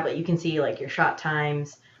to the tablet, you can see like your shot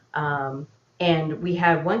times. And we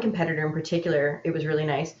had one competitor in particular. It was really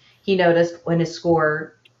nice. He noticed when his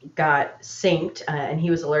score got synced and he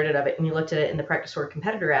was alerted of it, and he looked at it in the Practice Score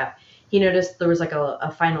competitor app. He noticed there was like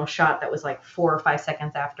a final shot that was like 4 or 5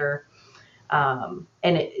 seconds after. And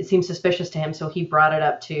it seemed suspicious to him. So he brought it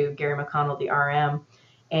up to Gary McConnell, the RM.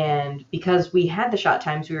 And because we had the shot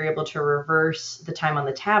times, we were able to reverse the time on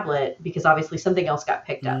the tablet because obviously something else got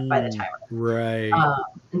picked up by the timer. Right.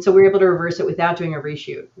 And so we were able to reverse it without doing a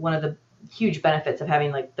reshoot. One of the huge benefits of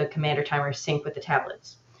having like the commander timer sync with the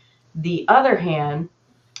tablets. The other hand,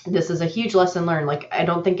 this is a huge lesson learned. Like, I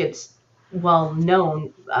don't think it's well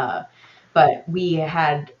known, but we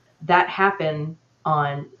had that happen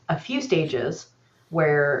on a few stages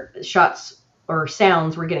where shots or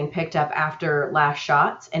sounds were getting picked up after last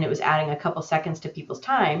shots, and it was adding a couple seconds to people's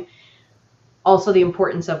time. Also, the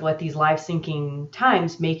importance of what these live syncing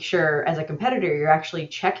times, make sure as a competitor you're actually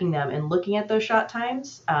checking them and looking at those shot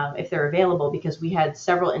times if they're available, because we had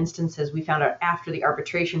several instances we found out after the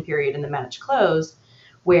arbitration period and the match closed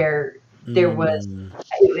where there was,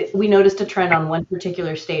 we noticed a trend on one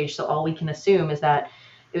particular stage. So all we can assume is that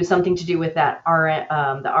it was something to do with that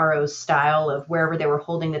the RO's style of wherever they were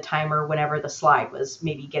holding the timer whenever the slide was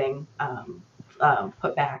maybe getting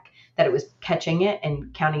put back, that it was catching it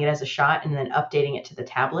and counting it as a shot and then updating it to the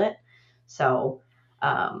tablet. So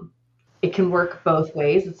it can work both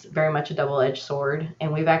ways. It's very much a double-edged sword.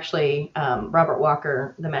 And we've actually, Robert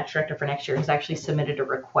Walker, the match director for next year, has actually submitted a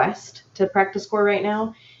request to Practice Score right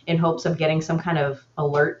now in hopes of getting some kind of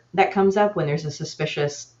alert that comes up when there's a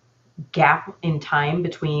suspicious gap in time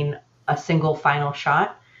between a single final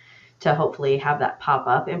shot, to hopefully have that pop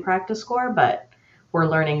up in Practice Score. But we're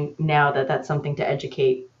learning now that that's something to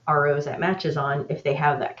educate ROs at matches on, if they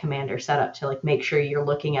have that commander set up, to like make sure you're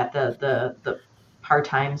looking at the par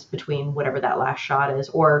times between whatever that last shot is,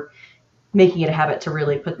 or making it a habit to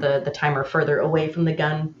really put the timer further away from the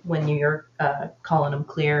gun when you're calling them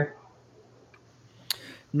clear.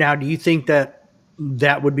 Now, do you think that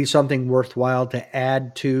would be something worthwhile to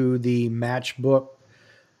add to the match book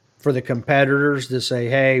for the competitors to say,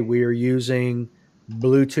 hey, we are using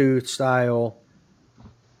Bluetooth style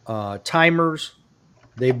timers.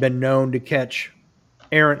 They've been known to catch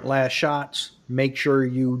errant last shots. Make sure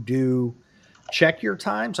you do check your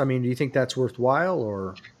times. I mean, do you think that's worthwhile?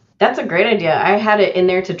 Or that's a great idea. I had it in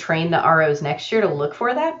there to train the ROs next year to look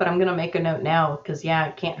for that, but I'm going to make a note now because, yeah,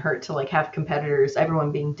 it can't hurt to like have competitors,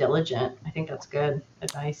 everyone being diligent. I think that's good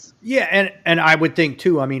advice. Yeah, and I would think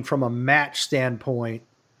too, I mean, from a match standpoint,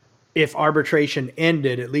 if arbitration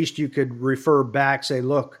ended, at least you could refer back, say,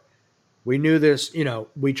 look, we knew this,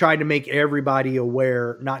 we tried to make everybody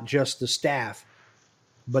aware, not just the staff,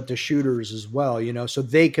 but the shooters as well, so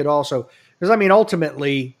they could also, because I mean,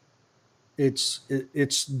 ultimately it's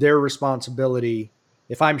their responsibility.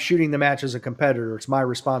 If I'm shooting the match as a competitor, it's my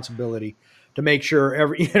responsibility to make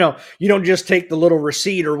sure you don't just take the little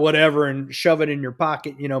receipt or whatever and shove it in your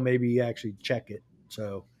pocket, maybe you actually check it.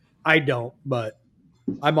 So I don't, but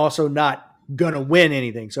I'm also not going to win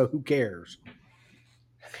anything. So who cares?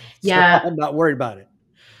 Yeah. So I'm not worried about it.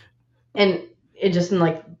 And it just, in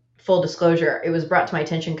like full disclosure, it was brought to my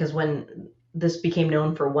attention because when this became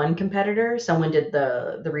known for one competitor, someone did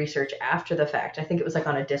the research after the fact. I think it was like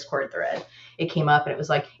on a Discord thread. It came up and it was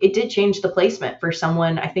like, it did change the placement for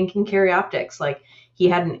someone, I think in Carry Optics. Like he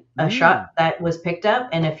had a shot that was picked up,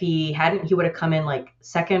 and if he hadn't, he would have come in like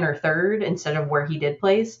second or third instead of where he did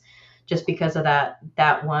place, just because of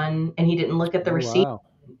that one. And he didn't look at the receipt. Wow.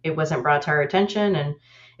 it wasn't brought to our attention, and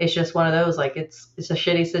it's just one of those, like, it's a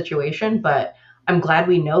shitty situation, but I'm glad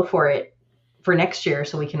we know for next year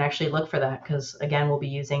so we can actually look for that, because again, we'll be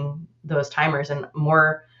using those timers, and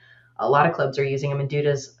a lot of clubs are using them, and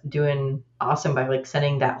Duda's doing awesome by like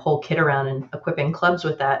sending that whole kit around and equipping clubs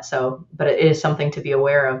with that. So, but it is something to be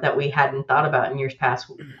aware of that we hadn't thought about in years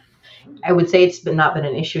past. I would say it's not been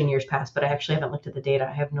an issue in years past, but I actually haven't looked at the data.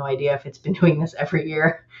 I have no idea if it's been doing this every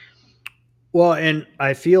year. Well, and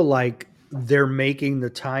I feel like they're making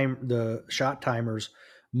the shot timers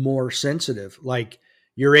more sensitive. Like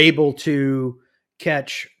you're able to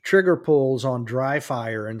catch trigger pulls on dry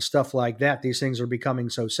fire and stuff like that. These things are becoming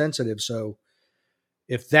so sensitive. So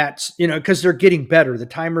if that's, because they're getting better, the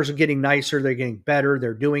timers are getting nicer, they're getting better,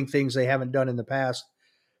 they're doing things they haven't done in the past.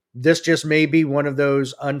 This just may be one of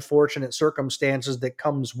those unfortunate circumstances that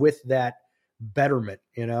comes with that betterment,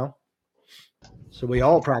 So we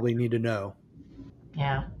all probably need to know.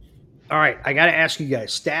 Yeah. All right, I got to ask you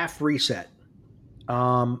guys, staff reset.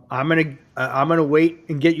 I'm gonna wait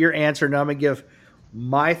and get your answer, and I'm gonna give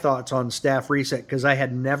my thoughts on staff reset because I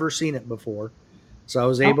had never seen it before, so I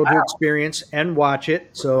was able to experience and watch it.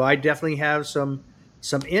 So I definitely have some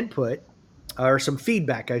input or some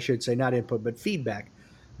feedback, I should say, not input, but feedback.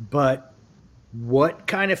 But what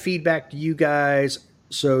kind of feedback do you guys?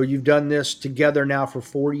 So you've done this together now for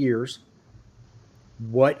 4 years.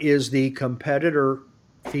 What is the competitor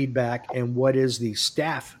feedback and what is the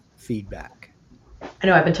staff feedback? I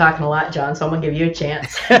know I've been talking a lot, John, so I'm gonna give you a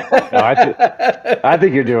chance. I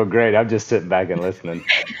think you're doing great. I'm just sitting back and listening.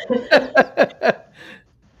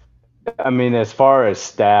 I mean, as far as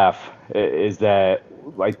staff, is that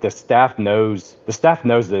like the staff knows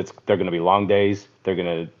that they're going to be long days.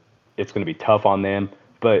 It's going to be tough on them,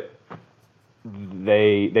 but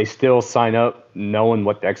they still sign up knowing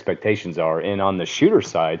what the expectations are. And on the shooter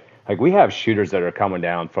side, like we have shooters that are coming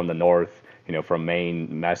down from the north, from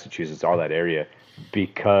Maine, Massachusetts, all that area,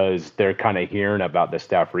 because they're kind of hearing about the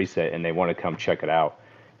staff reset and they want to come check it out.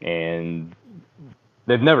 And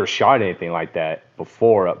they've never shot anything like that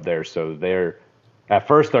before up there. So at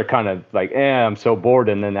first they're kind of like, I'm so bored.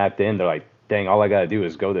 And then at the end, they're like, dang, all I got to do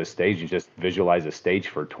is go to the stage and just visualize the stage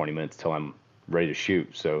for 20 minutes till I'm ready to shoot.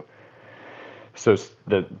 So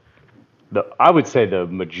I would say the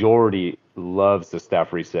majority loves the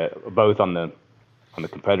staff reset, both on the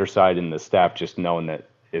competitor side and the staff, just knowing that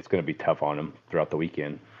it's going to be tough on them throughout the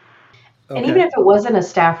weekend. Okay. And even if it wasn't a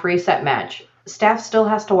staff reset match, staff still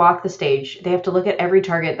has to walk the stage. They have to look at every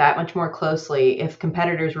target that much more closely. If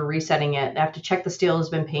competitors were resetting it, they have to check the steel has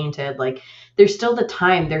been painted. Like there's still the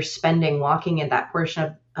time they're spending walking in that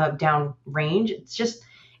portion of down range.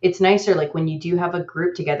 It's nicer like when you do have a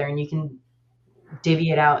group together and you can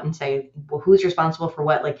divvy it out and say, well, who's responsible for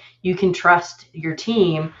what? Like you can trust your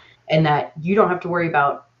team and that you don't have to worry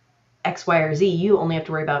about X, Y, or Z. You only have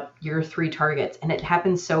to worry about your 3 targets. And it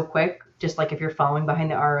happens so quick, just like if you're following behind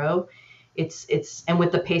the RO. And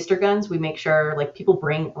with the paster guns, we make sure like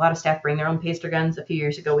a lot of staff bring their own paster guns. A few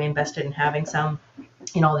years ago, we invested in having some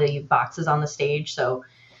in all the boxes on the stage. So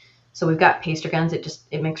we've got paster guns.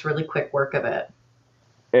 It makes really quick work of it.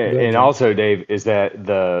 And also, Dave, is that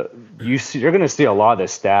you're going to see a lot of the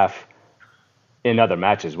staff in other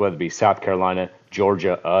matches, whether it be South Carolina,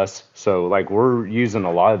 Georgia, us. So like we're using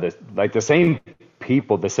a lot of this, like the same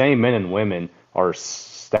people, the same men and women are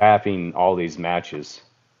staffing all these matches.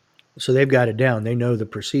 So they've got it down. They know the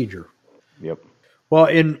procedure. Yep. Well,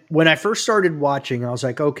 when I first started watching, I was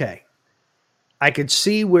like, okay, I could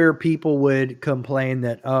see where people would complain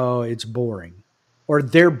that, oh, it's boring. Or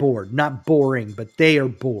they're bored. Not boring, but they are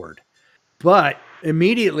bored. But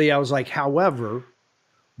immediately I was like, however,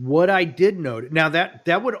 what I did note, now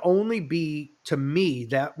that would only be, to me,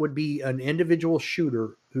 that would be an individual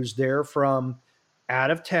shooter who's there from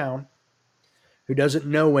out of town, who doesn't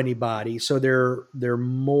know anybody, so they're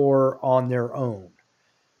more on their own.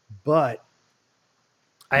 But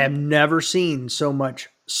I have never seen so much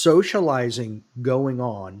socializing going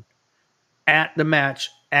on at the match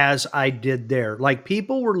as I did there. Like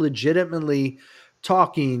people were legitimately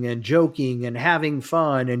talking and joking and having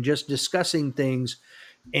fun and just discussing things.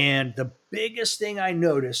 And the biggest thing I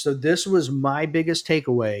noticed, so this was my biggest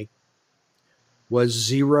takeaway, was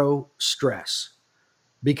zero stress.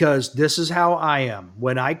 Because this is how I am.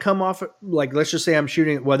 When I come off, like let's just say I'm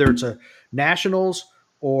shooting, whether it's a nationals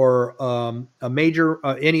or a major,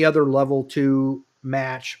 any other level 2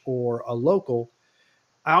 match or a local,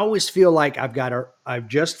 I always feel like I've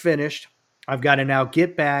just finished. I've got to now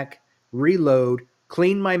get back, reload,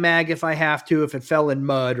 clean my mag if I have to, if it fell in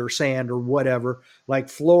mud or sand or whatever. Like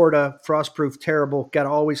Florida, frostproof, terrible. Got to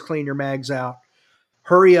always clean your mags out.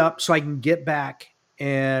 Hurry up so I can get back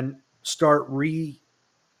and start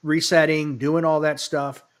resetting, doing all that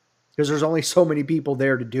stuff, because there's only so many people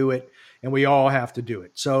there to do it, and we all have to do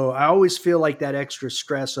it. So I always feel like that extra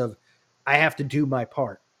stress of I have to do my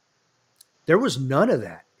part. There was none of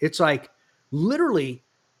that. It's like literally,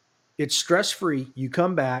 it's stress free. You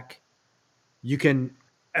come back, you can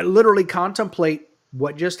literally contemplate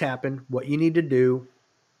what just happened, what you need to do,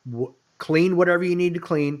 clean whatever you need to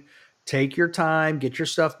clean, take your time, get your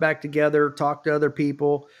stuff back together, talk to other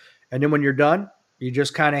people. And then when you're done, you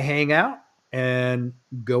just kind of hang out and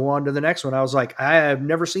go on to the next one. I was like, I have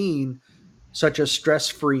never seen such a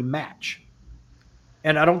stress-free match.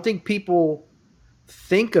 And I don't think people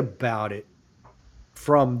think about it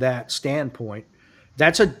from that standpoint.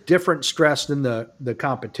 That's a different stress than the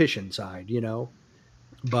competition side,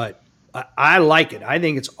 but I like it. I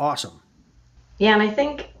think it's awesome. Yeah,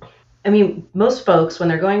 and I mean, most folks, when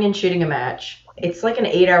they're going and shooting a match, it's like an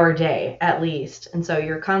 8-hour day at least. And so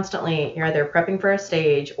you're either prepping for a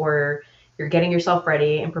stage or you're getting yourself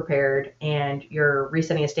ready and prepared and you're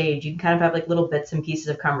resetting a stage. You can kind of have like little bits and pieces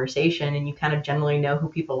of conversation and you kind of generally know who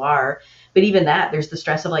people are. But even that, there's the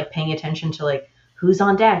stress of like paying attention to like who's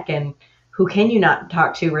on deck and who can you not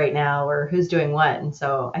talk to right now or who's doing what. And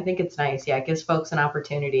so I think it's nice. Yeah, it gives folks an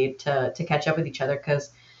opportunity to catch up with each other, because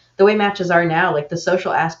the way matches are now, like the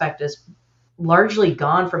social aspect is largely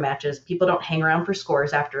gone from matches. People don't hang around for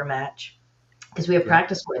scores after a match because we have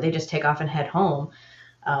practice where they just take off and head home.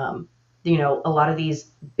 A lot of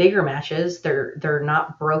these bigger matches, they're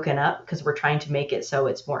not broken up because we're trying to make it so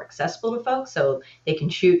it's more accessible to folks so they can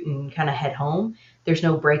shoot and kind of head home. There's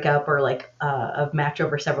no breakup or like a match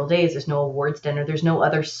over several days. There's no awards dinner. There's no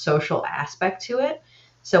other social aspect to it.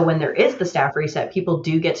 So when there is the staff reset, people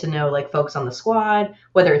do get to know like folks on the squad,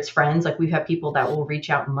 whether it's friends. Like we've had people that will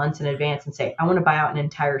reach out months in advance and say, I want to buy out an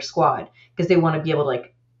entire squad, because they want to be able to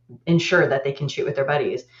like ensure that they can shoot with their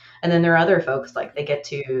buddies. And then there are other folks like they get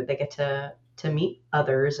to meet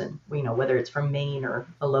others, and whether it's from Maine or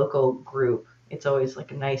a local group, it's always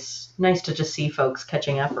like a nice to just see folks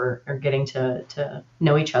catching up or getting to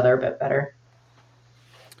know each other a bit better.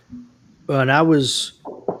 And I was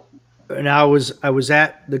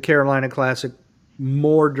at the Carolina Classic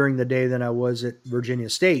more during the day than I was at Virginia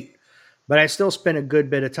State, but I still spent a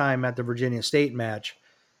good bit of time at the Virginia State match,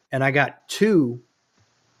 and I got 2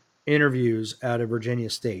 interviews out of Virginia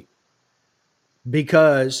State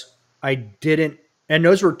because I didn't, and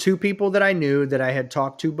those were 2 people that I knew that I had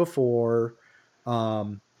talked to before.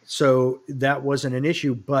 So that wasn't an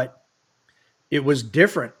issue, but it was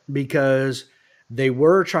different because they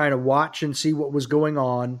were trying to watch and see what was going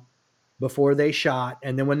on before they shot.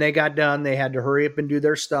 And then when they got done, they had to hurry up and do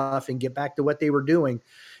their stuff and get back to what they were doing.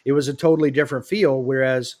 It was a totally different feel.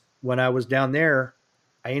 Whereas when I was down there,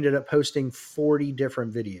 I ended up posting 40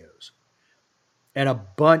 different videos and a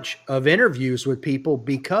bunch of interviews with people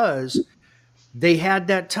because they had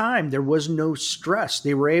that time. There was no stress.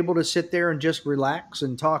 They were able to sit there and just relax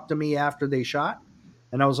and talk to me after they shot.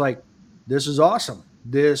 And I was like, this is awesome.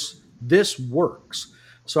 This works.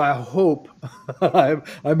 So I hope,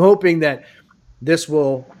 I'm hoping that this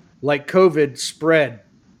will, like COVID, spread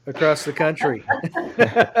across the country.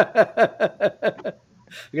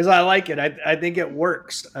 Because I like it. I think it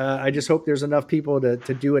works. I just hope there's enough people to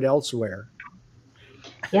do it elsewhere.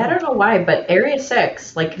 Yeah, I don't know why, but Area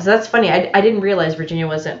 6, like, because that's funny. I didn't realize Virginia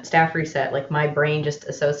wasn't staff reset. Like, my brain just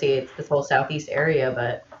associates this whole southeast area,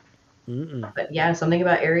 but yeah, something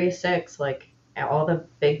about Area 6, like, all the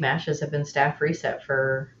big matches have been staff reset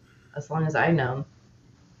for as long as I've known.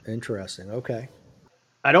 Interesting. Okay.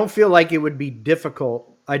 I don't feel like it would be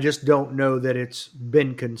difficult. I just don't know that it's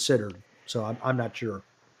been considered. So I'm not sure.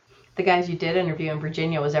 The guys you did interview in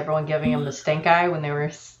Virginia, was everyone giving them the stink eye when they were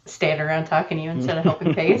standing around talking to you instead of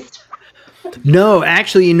helping paste? No,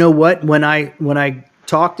 actually, you know what? When I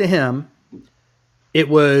talked to him, it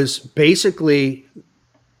was basically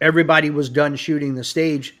everybody was done shooting the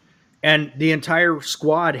stage and the entire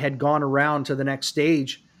squad had gone around to the next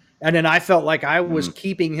stage. And then I felt like I was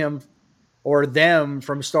keeping him or them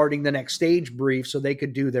from starting the next stage brief so they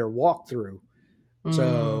could do their walkthrough.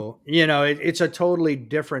 So, it's a totally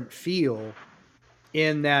different feel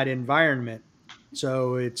in that environment.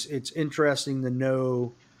 So it's interesting to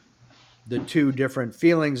know the 2 different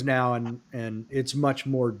feelings now. And it's much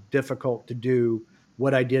more difficult to do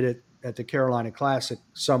what I did at the Carolina Classic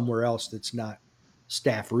somewhere else that's not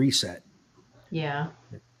staff reset. Yeah.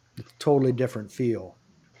 It's a totally different feel.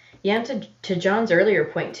 Yeah, and to John's earlier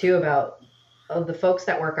point too about the folks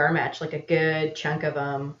that work our match, like a good chunk of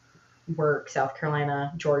them work South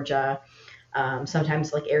Carolina, Georgia,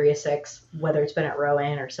 sometimes like Area 6, whether it's been at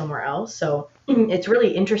Rowan or somewhere else. So it's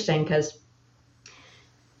really interesting because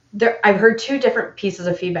I've heard two different pieces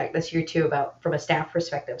of feedback this year too about from a staff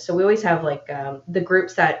perspective. So we always have like the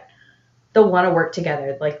groups that they'll want to work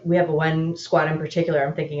together. Like we have one squad in particular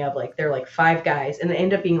I'm thinking of, like they're like 5 guys, and they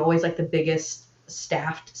end up being always like the biggest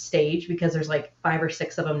staffed stage because there's like 5 or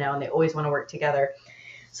 6 of them now, and they always want to work together.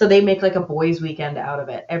 So they make like a boys weekend out of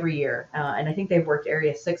it every year. And I think they've worked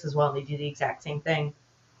Area 6 as well, and they do the exact same thing.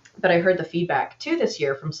 But I heard the feedback too this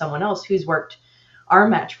year from someone else who's worked our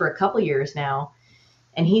match for a couple years now.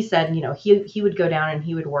 And he said, you know, he would go down and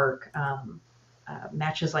he would work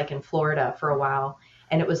matches like in Florida for a while.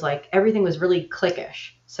 And it was like everything was really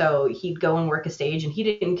cliquish. So he'd go and work a stage, and he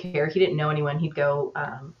didn't care. He didn't know anyone. He'd go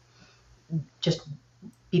just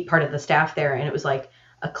be part of the staff there. And it was like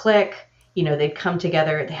a clique. You know, they'd come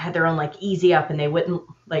together. They had their own like easy up, and they wouldn't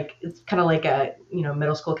like, it's kind of like a, you know,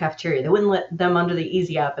 middle school cafeteria. They wouldn't let them under the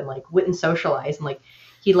easy up and like wouldn't socialize. And like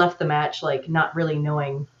he left the match like not really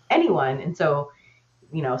knowing anyone. And so,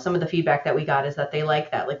 you know, some of the feedback that we got is that they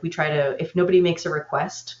like that. Like we try to, if nobody makes a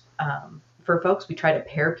request for folks, we try to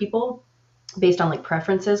pair people based on like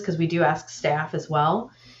preferences, because we do ask staff as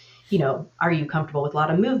well, you know, are you comfortable with a lot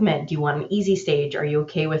of movement? Do you want an easy stage? Are you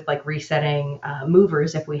okay with like resetting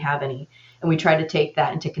movers if we have any? And we try to take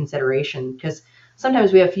that into consideration, because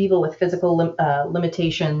sometimes we have people with physical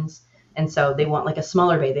limitations. And so they want like a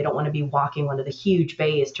smaller bay. They don't want to be walking one of the huge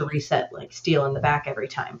bays to reset like steel in the back every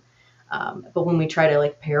time. But when we try to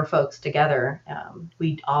like pair folks together,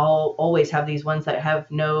 we always have these ones that have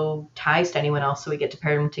no ties to anyone else. So we get to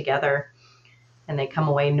pair them together, and they come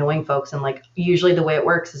away knowing folks. And like usually the way it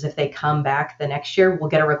works is if they come back the next year, we'll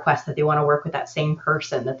get a request that they want to work with that same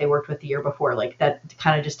person that they worked with the year before. Like that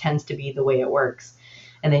kind of just tends to be the way it works.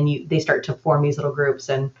 And then they start to form these little groups,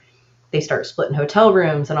 and they start splitting hotel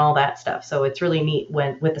rooms and all that stuff. So it's really neat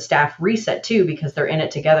when with the staff reset too, because they're in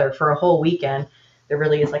it together for a whole weekend. There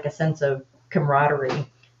really is like a sense of camaraderie.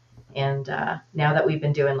 And now that we've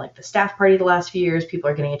been doing like the staff party the last few years, people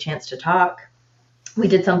are getting a chance to talk. We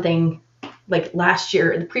did something like last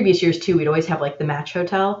year, the previous years too, we'd always have like the match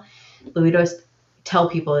hotel, but we'd always tell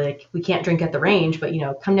people like, we can't drink at the range, but you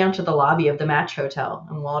know, come down to the lobby of the match hotel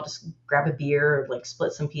and we'll all just grab a beer or like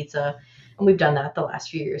split some pizza. And we've done that the last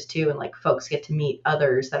few years too. And like folks get to meet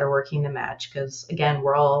others that are working the match. Cause again,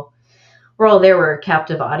 we're all there. We're a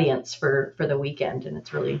captive audience for the weekend, and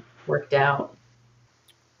it's really worked out.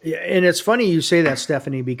 Yeah, and it's funny you say that,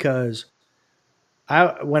 Stephanie, because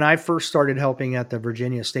when I first started helping at the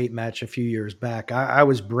Virginia State match a few years back, I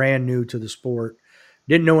was brand new to the sport,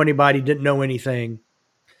 didn't know anybody, didn't know anything,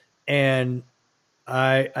 and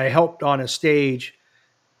I helped on a stage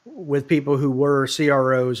with people who were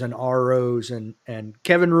CROs and ROs, and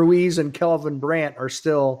Kevin Ruiz and Kelvin Brandt are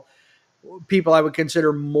still people I would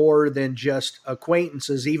consider more than just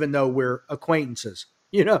acquaintances, even though we're acquaintances,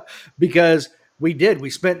 you know, because we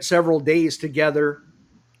spent several days together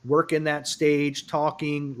working that stage,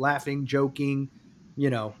 talking, laughing, joking,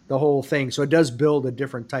 you know, the whole thing. So it does build a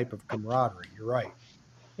different type of camaraderie. You're right.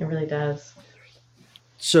 It really does.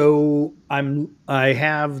 So I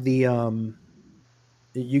have the,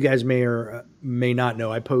 you guys may or may not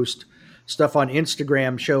know, I post stuff on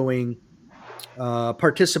Instagram showing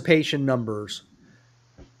participation numbers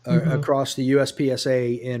across the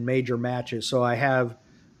USPSA in major matches. So I have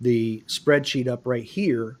the spreadsheet up right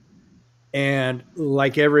here. And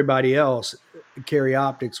like everybody else, Carry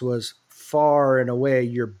Optics was far and away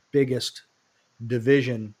your biggest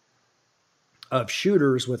division of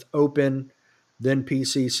shooters, with Open, then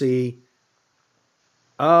PCC.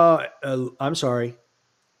 I'm sorry.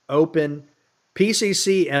 Open,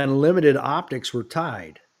 PCC, and Limited Optics were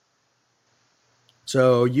tied.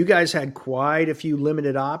 So you guys had quite a few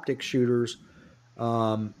limited optic shooters,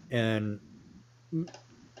 and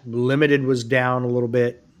Limited was down a little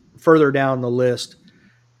bit further down the list,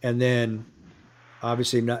 and then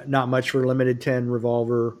obviously not much for Limited 10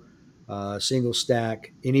 revolver, single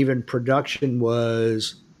stack, and even production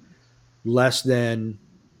was less than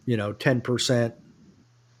 10%.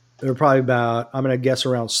 They're probably about, I'm going to guess,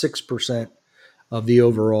 around 6% of the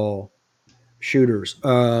overall shooters.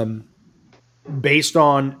 Based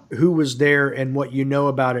on who was there and what you know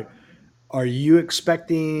about it, are you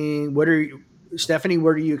expecting, Stephanie,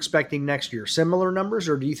 what are you expecting next year? Similar numbers,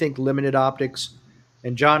 or do you think Limited Optics,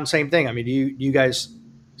 and John, same thing? I mean, do you guys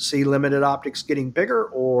see Limited Optics getting bigger,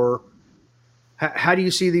 or how do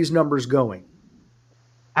you see these numbers going?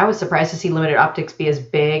 I was surprised to see Limited Optics be as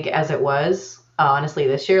big as it was, honestly,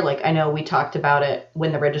 this year. Like, I know we talked about it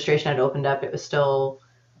when the registration had opened up. It was still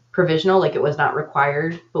provisional, like it was not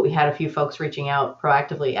required, but we had a few folks reaching out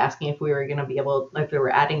proactively asking if we were going to be able, like we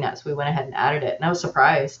were adding that. So we went ahead and added it, and I was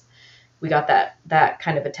surprised we got that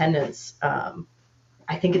kind of attendance. I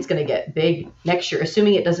I think it's going to get big next year,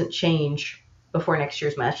 assuming it doesn't change before next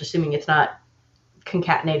year's match, assuming it's not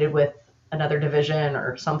concatenated with another division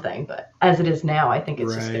or something. But as it is now, I think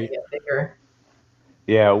it's just going to get bigger.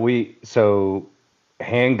 Yeah, so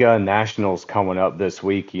Handgun Nationals coming up this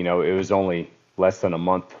week, it was only less than a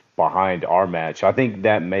month behind our match. I think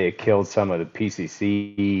that may have killed some of the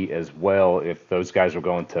PCC as well if those guys were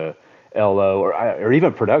going to LO or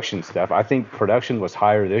even production stuff. I think production was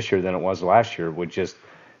higher this year than it was last year with just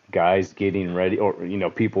guys getting ready or,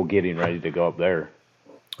 people getting ready to go up there.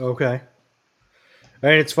 Okay.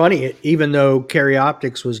 And it's funny, even though Carry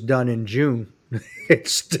Optics was done in June,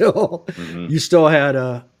 it's still, you still had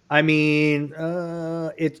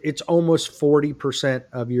it's almost 40%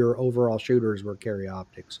 of your overall shooters were Carry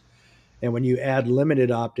Optics. And when you add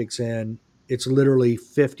limited optics in, it's literally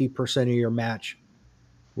 50% of your match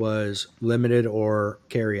was limited or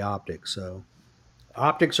Carry Optics. So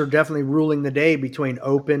optics are definitely ruling the day between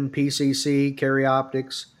open, PCC, Carry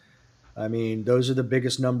Optics. I mean, those are the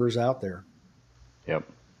biggest numbers out there. Yep.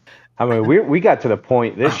 I mean, we got to the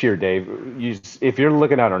point this year, Dave. If you're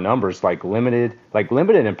looking at our numbers, like limited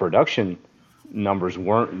and production numbers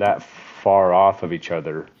weren't that far off of each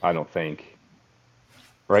other. I don't think,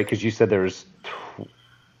 right? Because you said there's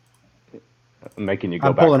making you go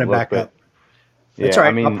I'm back. pulling it back up. That's Yeah,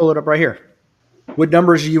 right. I'll pull it up right here. What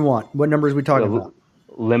numbers do you want? What numbers are we talking about?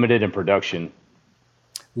 Limited and production.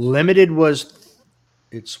 Limited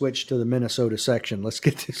it switched to the Minnesota section. Let's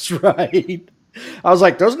get this right. I was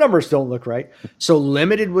like, those numbers don't look right. So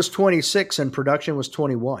limited was 26 and production was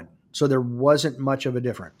 21. So there wasn't much of a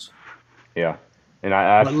difference. Yeah. And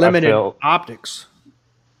I limited optics.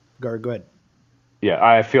 Go ahead. Yeah,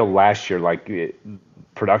 I feel last year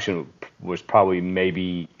production was probably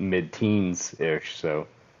maybe mid-teens-ish. So,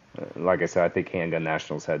 like I said, I think Handgun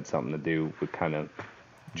Nationals had something to do with kind of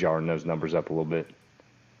jarring those numbers up a little bit.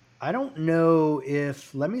 I don't know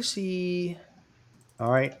if – let me see.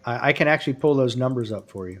 All right. I can actually pull those numbers up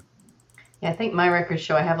for you. Yeah, I think my records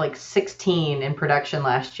show I have 16 in production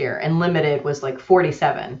last year, and limited was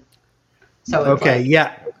 47. So it's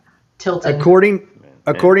tilted.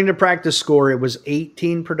 According to Practice Score, it was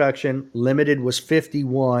 18 production. Limited was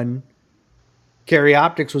 51. Carry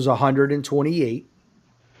Optics was 128.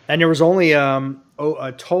 And there was only a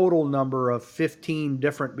total number of 15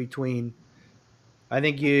 different between. I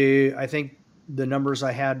think the numbers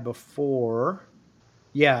I had before.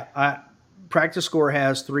 Yeah, Practice Score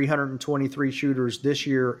has 323 shooters this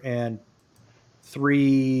year and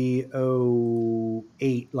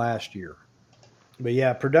 308 last year. But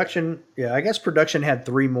yeah, production. Yeah, I guess production had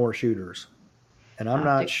 3 more shooters, and I'm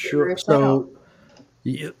not sure. So,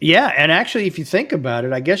 yeah, and actually, if you think about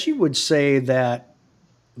it, I guess you would say that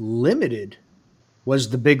limited was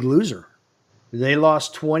the big loser. They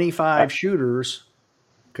lost 25 shooters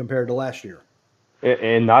compared to last year.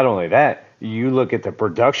 And not only that, you look at the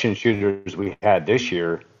production shooters we had this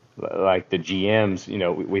year, like the GMs.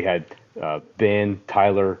 We had Ben,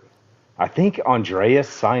 Tyler. I think Andreas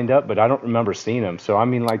signed up, but I don't remember seeing him. So, I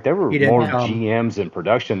mean, there were more GMs in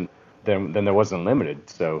production than there was in limited.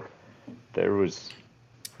 So, there was,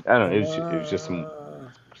 I don't know, it was just some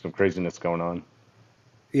craziness going on.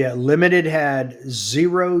 Yeah, limited had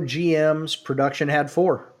 0 GMs, production had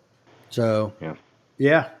 4. So,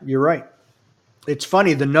 yeah, you're right. It's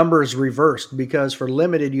funny, the numbers reversed because for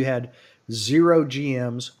limited, you had 0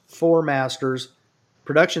 GMs, 4 masters.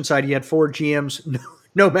 Production side, you had 4 GMs,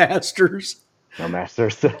 no masters. No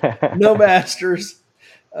masters. No masters.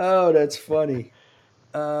 Oh, that's funny.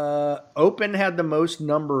 Open had the most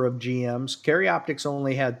number of GMs. Carry Optics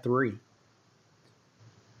only had 3.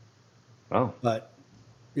 Oh. But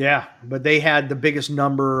they had the biggest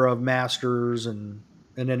number of masters and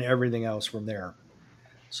then everything else from there.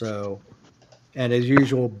 So, and as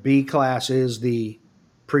usual, B class is the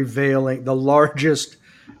largest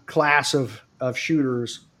class of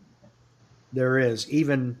shooters there is,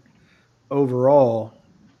 even overall.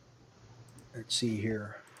 Let's see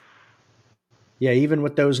here. Yeah, even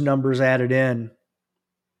with those numbers added in,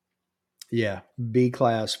 B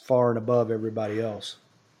class far and above everybody else.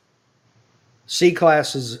 C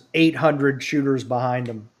class is 800 shooters behind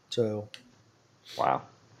them. So, wow.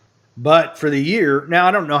 But for the year, now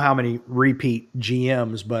I don't know how many repeat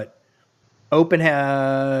GMs, but Open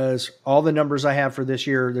has all the numbers I have for this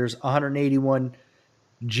year. There's 181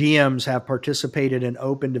 GMs have participated in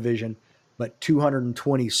Open Division, but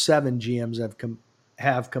 227 GMs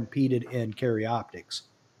have competed in Carry Optics.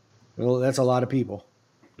 Well, that's a lot of people.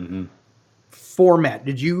 Mm-hmm. Format.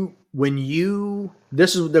 This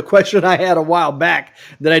is the question I had a while back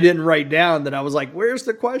that I didn't write down that I was like, where's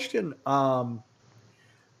the question?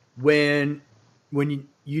 When when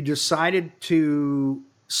you decided to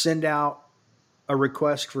send out a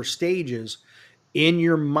request for stages, in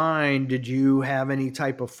your mind, did you have any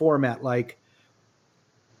type of format like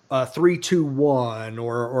 3-2-1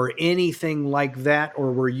 or anything like that,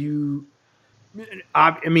 or were you?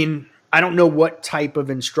 I mean, I don't know what type of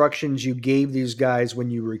instructions you gave these guys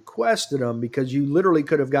when you requested them, because you literally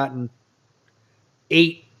could have gotten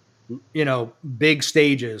 8, big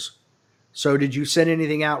stages. So did you send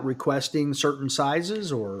anything out requesting certain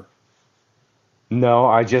sizes or? No,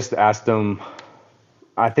 I just asked them.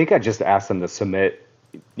 I think I just asked them to submit,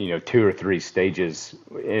 2 or 3 stages,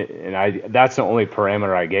 and that's the only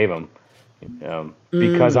parameter I gave them,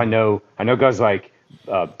 because I know guys like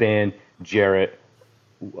Ben, Jarrett,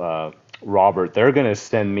 Robert, they're gonna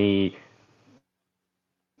send me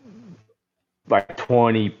like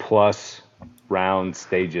 20 plus round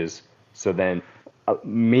stages. So then,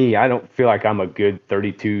 I don't feel like I'm a good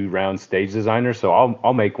 32 round stage designer. So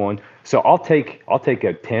I'll make one. So I'll take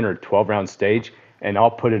a 10 or 12 round stage and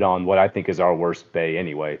I'll put it on what I think is our worst bay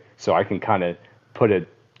anyway. So I can kind of put a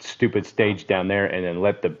stupid stage down there and then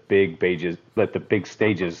let the big bays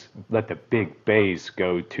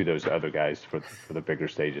go to those other guys for the bigger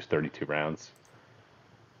stages, 32 rounds.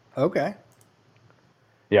 Okay.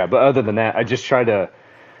 Yeah, but other than that, I just try to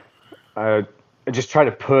just try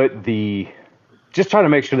to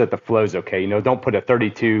make sure that the flow's okay. Don't put a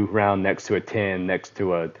 32 round next to a 10, next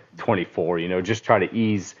to a 24. Just try to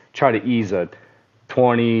ease a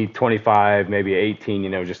 20, 25, maybe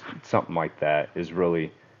 18. Just something like that is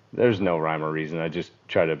really. There's no rhyme or reason. I just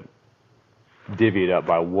try to divvy it up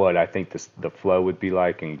by what I think the flow would be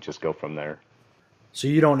like, and just go from there. So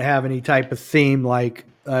you don't have any type of theme like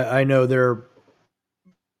I know there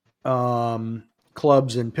are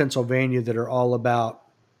clubs in Pennsylvania that are all about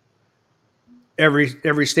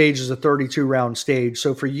every stage is a 32 round stage.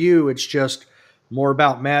 So for you, it's just more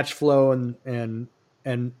about match flow and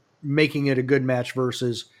making it a good match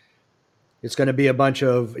versus it's going to be a bunch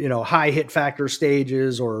of high hit factor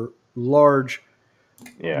stages or large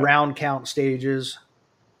round count stages.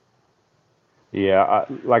 Yeah,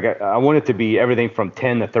 I want it to be everything from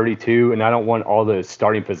 10 to 32, and I don't want all the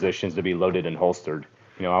starting positions to be loaded and holstered.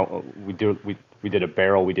 We did a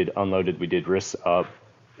barrel, we did unloaded, we did wrists up,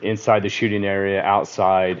 inside the shooting area,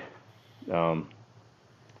 outside. I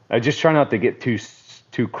just try not to get too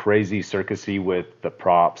crazy circusy with the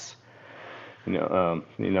props.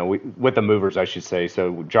 With the movers, I should say.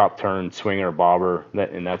 So drop, turn, swinger, bobber,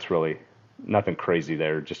 and that's really nothing crazy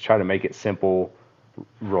there. Just try to make it simple,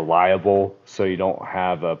 reliable, so you don't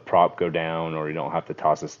have a prop go down or you don't have to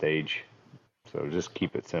toss a stage. So just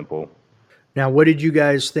keep it simple. Now, what did you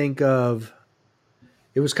guys think of?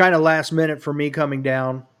 It was kind of last minute for me coming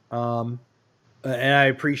down, and I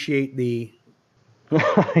appreciate the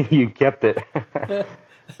You kept it.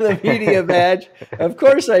 the media badge. Of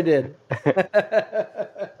course, I did.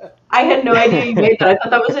 I had no idea you made that. I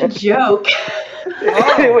thought that was a joke.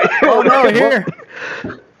 Oh no, here.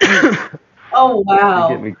 Oh wow!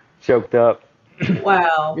 You get me choked up.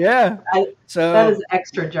 Wow. Yeah. So that is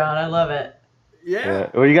extra, John. I love it. Yeah.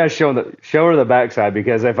 Well, you guys show her the backside,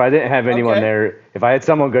 because if I didn't have anyone there, if I had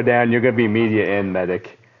someone go down, you're gonna be media and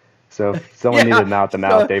medic. So if someone needed mouth to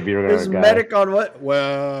mouth, they'd be Is medic on what?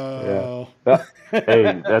 Well. Yeah.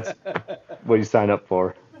 Hey, that's what you sign up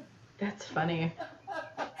for. That's funny.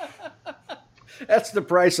 That's the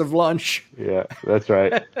price of lunch. Yeah, that's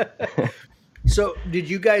right. So, did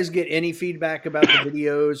you guys get any feedback about the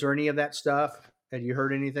videos or any of that stuff? Had you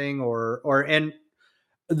heard anything, and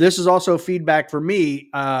this is also feedback for me.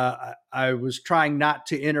 I was trying not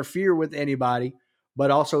to interfere with anybody, but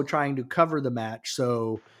also trying to cover the match.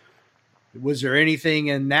 So, was there anything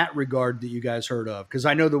in that regard that you guys heard of? Because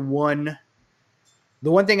I know the one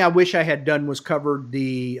thing I wish I had done was covered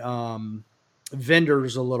the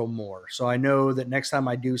vendors a little more. So I know that next time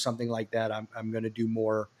I do something like that, I'm going to do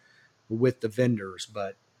more with the vendors.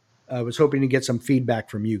 But I was hoping to get some feedback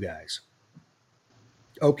from you guys.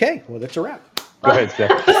 Okay, well, that's a wrap. Go ahead,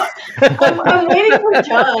 Steph. I'm waiting for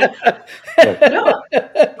John. No,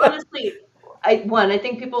 honestly, I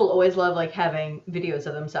think people always love like having videos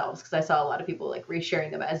of themselves, because I saw a lot of people like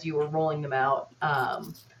resharing them as you were rolling them out.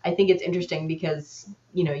 I think it's interesting because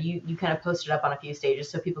you kind of posted up on a few stages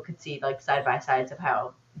so people could see like side by sides of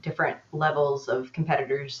how different levels of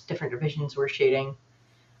competitors, different divisions were shooting.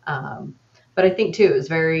 But I think too it was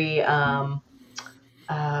very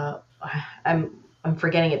I'm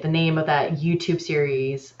forgetting it, the name of that YouTube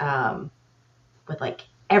series with like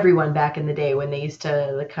everyone back in the day when they used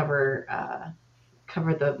to cover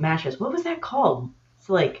the matches. What was that called? It's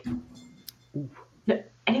like,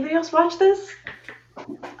 anybody else watch this?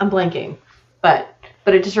 I'm blanking. But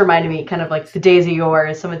it just reminded me kind of like the days of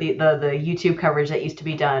yore, some of the YouTube coverage that used to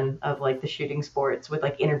be done of like the shooting sports with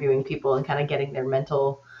like interviewing people and kind of getting their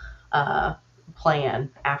mental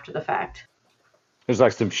plan after the fact. There's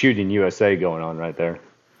like some Shooting USA going on right there.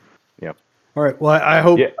 Yep. All right. Well, I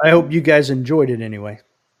hope you guys enjoyed it anyway.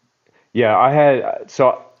 Yeah, I had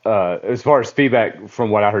as far as feedback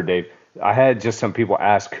from what I heard, Dave, I had just some people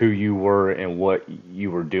ask who you were and what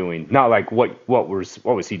you were doing. Not like what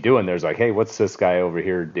was he doing? There's like, hey, what's this guy over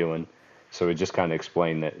here doing? So it just kind of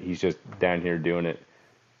explained that he's just down here doing it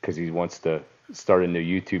because he wants to start a new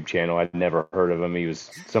YouTube channel. I'd never heard of him. He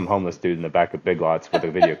was some homeless dude in the back of Big Lots with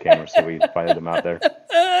a video camera, so we invited him out there.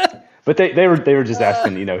 But they were just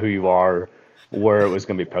asking, who you are, where it was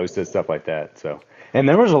going to be posted, stuff like that. So, and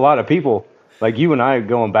there was a lot of people like you and I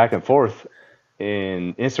going back and forth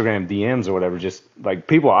in Instagram DMs or whatever, just like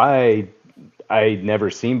people I'd never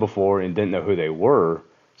seen before and didn't know who they were.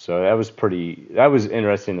 So that was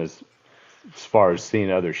interesting as far as seeing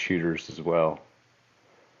other shooters as well.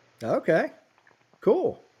 Okay,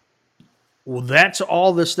 cool. Well, that's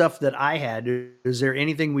all the stuff that I had. Is there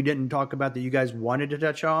anything we didn't talk about that you guys wanted to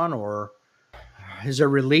touch on, or is there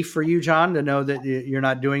relief for you, John, to know that you're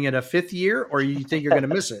not doing it a fifth year, or you think you're going to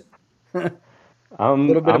miss it? A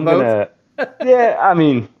little bit of both. Yeah, I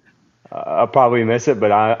mean, I'll probably miss it,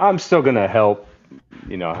 but I'm still gonna help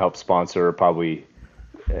sponsor, or probably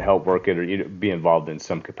help work it, or be involved in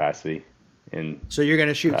some capacity. And so you're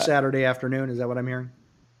gonna shoot Saturday afternoon? Is that what I'm hearing?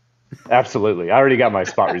 Absolutely, I already got my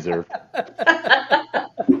spot reserved.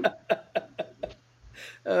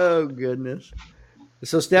 Oh goodness!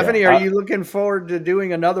 So Stephanie, are you looking forward to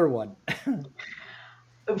doing another one?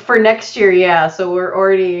 For next year, yeah. So we're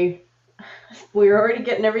already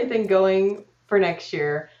getting everything going for next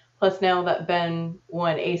year. Plus, now that Ben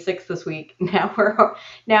won A6 this week, now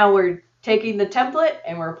we're taking the template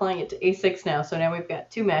and we're applying it to A6 now. So now we've got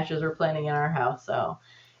 2 matches we're planning in our house. So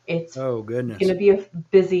it's going to be a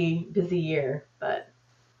busy year, but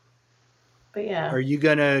yeah. Are you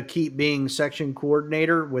going to keep being section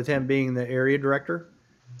coordinator with him being the area director?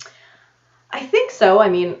 I think so. I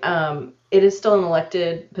mean, it is still an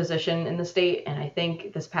elected position in the state, and I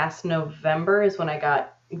think this past November is when I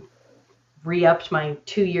got re-upped my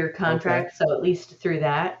 2-year contract. Okay. So at least through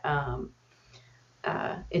that,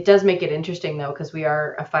 it does make it interesting though, because we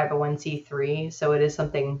are a 501c3, so it is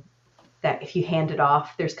something that if you hand it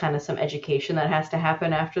off, there's kind of some education that has to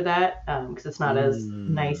happen after that, because it's not as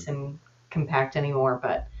nice and compact anymore.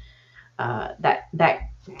 But that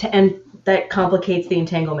complicates the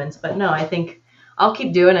entanglements. But no, I think I'll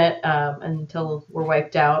keep doing it until we're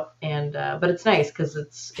wiped out. And but it's nice because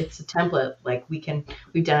it's a template. Like we've done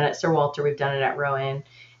it at Sir Walter, we've done it at Rowan,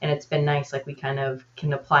 and it's been nice. Like we kind of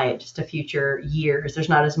can apply it just to future years. There's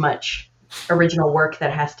not as much original work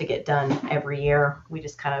that has to get done every year. We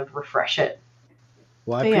just kind of refresh it.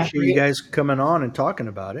 Well, I appreciate you guys coming on and talking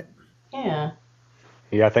about it. Yeah.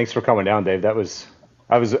 Yeah, thanks for coming down, Dave. I was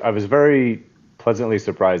very pleasantly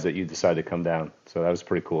surprised that you decided to come down. So that was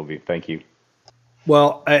pretty cool of you. Thank you.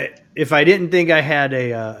 Well, if I didn't think I had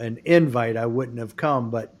an invite, I wouldn't have come,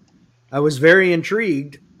 but I was very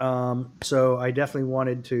intrigued. So I definitely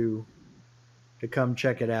wanted to come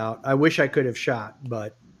check it out. I wish I could have shot,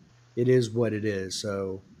 but it is what it is.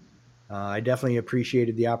 So I definitely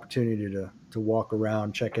appreciated the opportunity to walk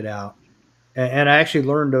around, check it out. And I actually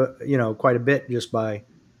learned, quite a bit just by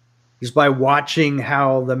watching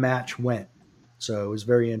how the match went. So it was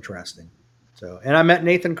very interesting. So, and I met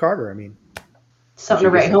Nathan Carter. I mean, something to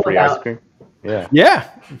write home about.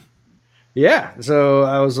 Yeah. So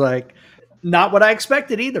I was like, not what I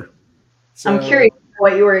expected either. So, I'm curious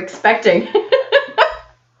what you were expecting.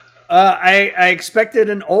 I expected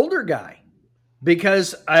an older guy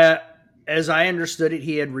because as I understood it,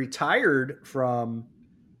 he had retired from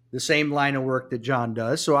the same line of work that John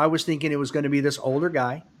does. So I was thinking it was going to be this older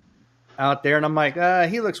guy out there. And I'm like,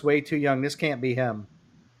 he looks way too young. This can't be him.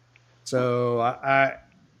 So I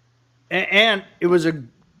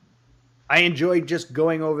enjoyed just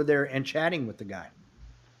going over there and chatting with the guy.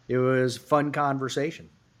 It was fun conversation.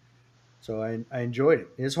 So I enjoyed it.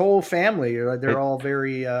 His whole family, they're all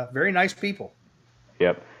very, very nice people.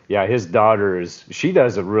 Yep. Yeah. His daughter she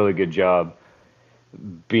does a really good job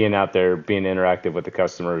being out there, being interactive with the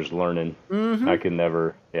customers, learning. Mm-hmm. I could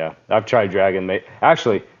never, I've tried dragging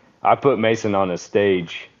Actually, I put Mason on a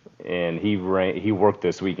stage and he worked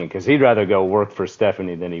this weekend because he'd rather go work for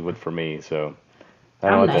Stephanie than he would for me. So I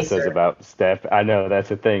don't know what that says about Steph. I know that's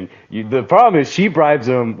the thing. The problem is she bribes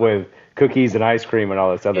him with cookies and ice cream and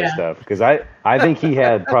all this other stuff. Because I think he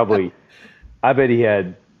had I bet he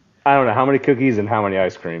had, I don't know how many cookies and how many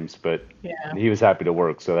ice creams, but he was happy to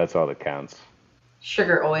work. So that's all that counts.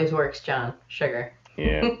 Sugar always works, John. Sugar.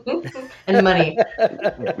 Yeah. And money.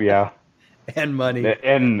 Yeah. And money.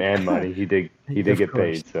 And money. He did Of get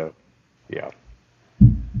course. paid. So, yeah.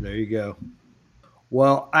 There you go.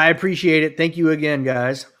 Well, I appreciate it. Thank you again,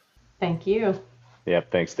 guys. Thank you. Yeah.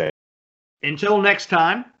 Thanks, Dave. Until next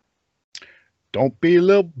time. Don't be a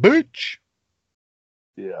little bitch.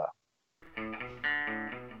 Yeah.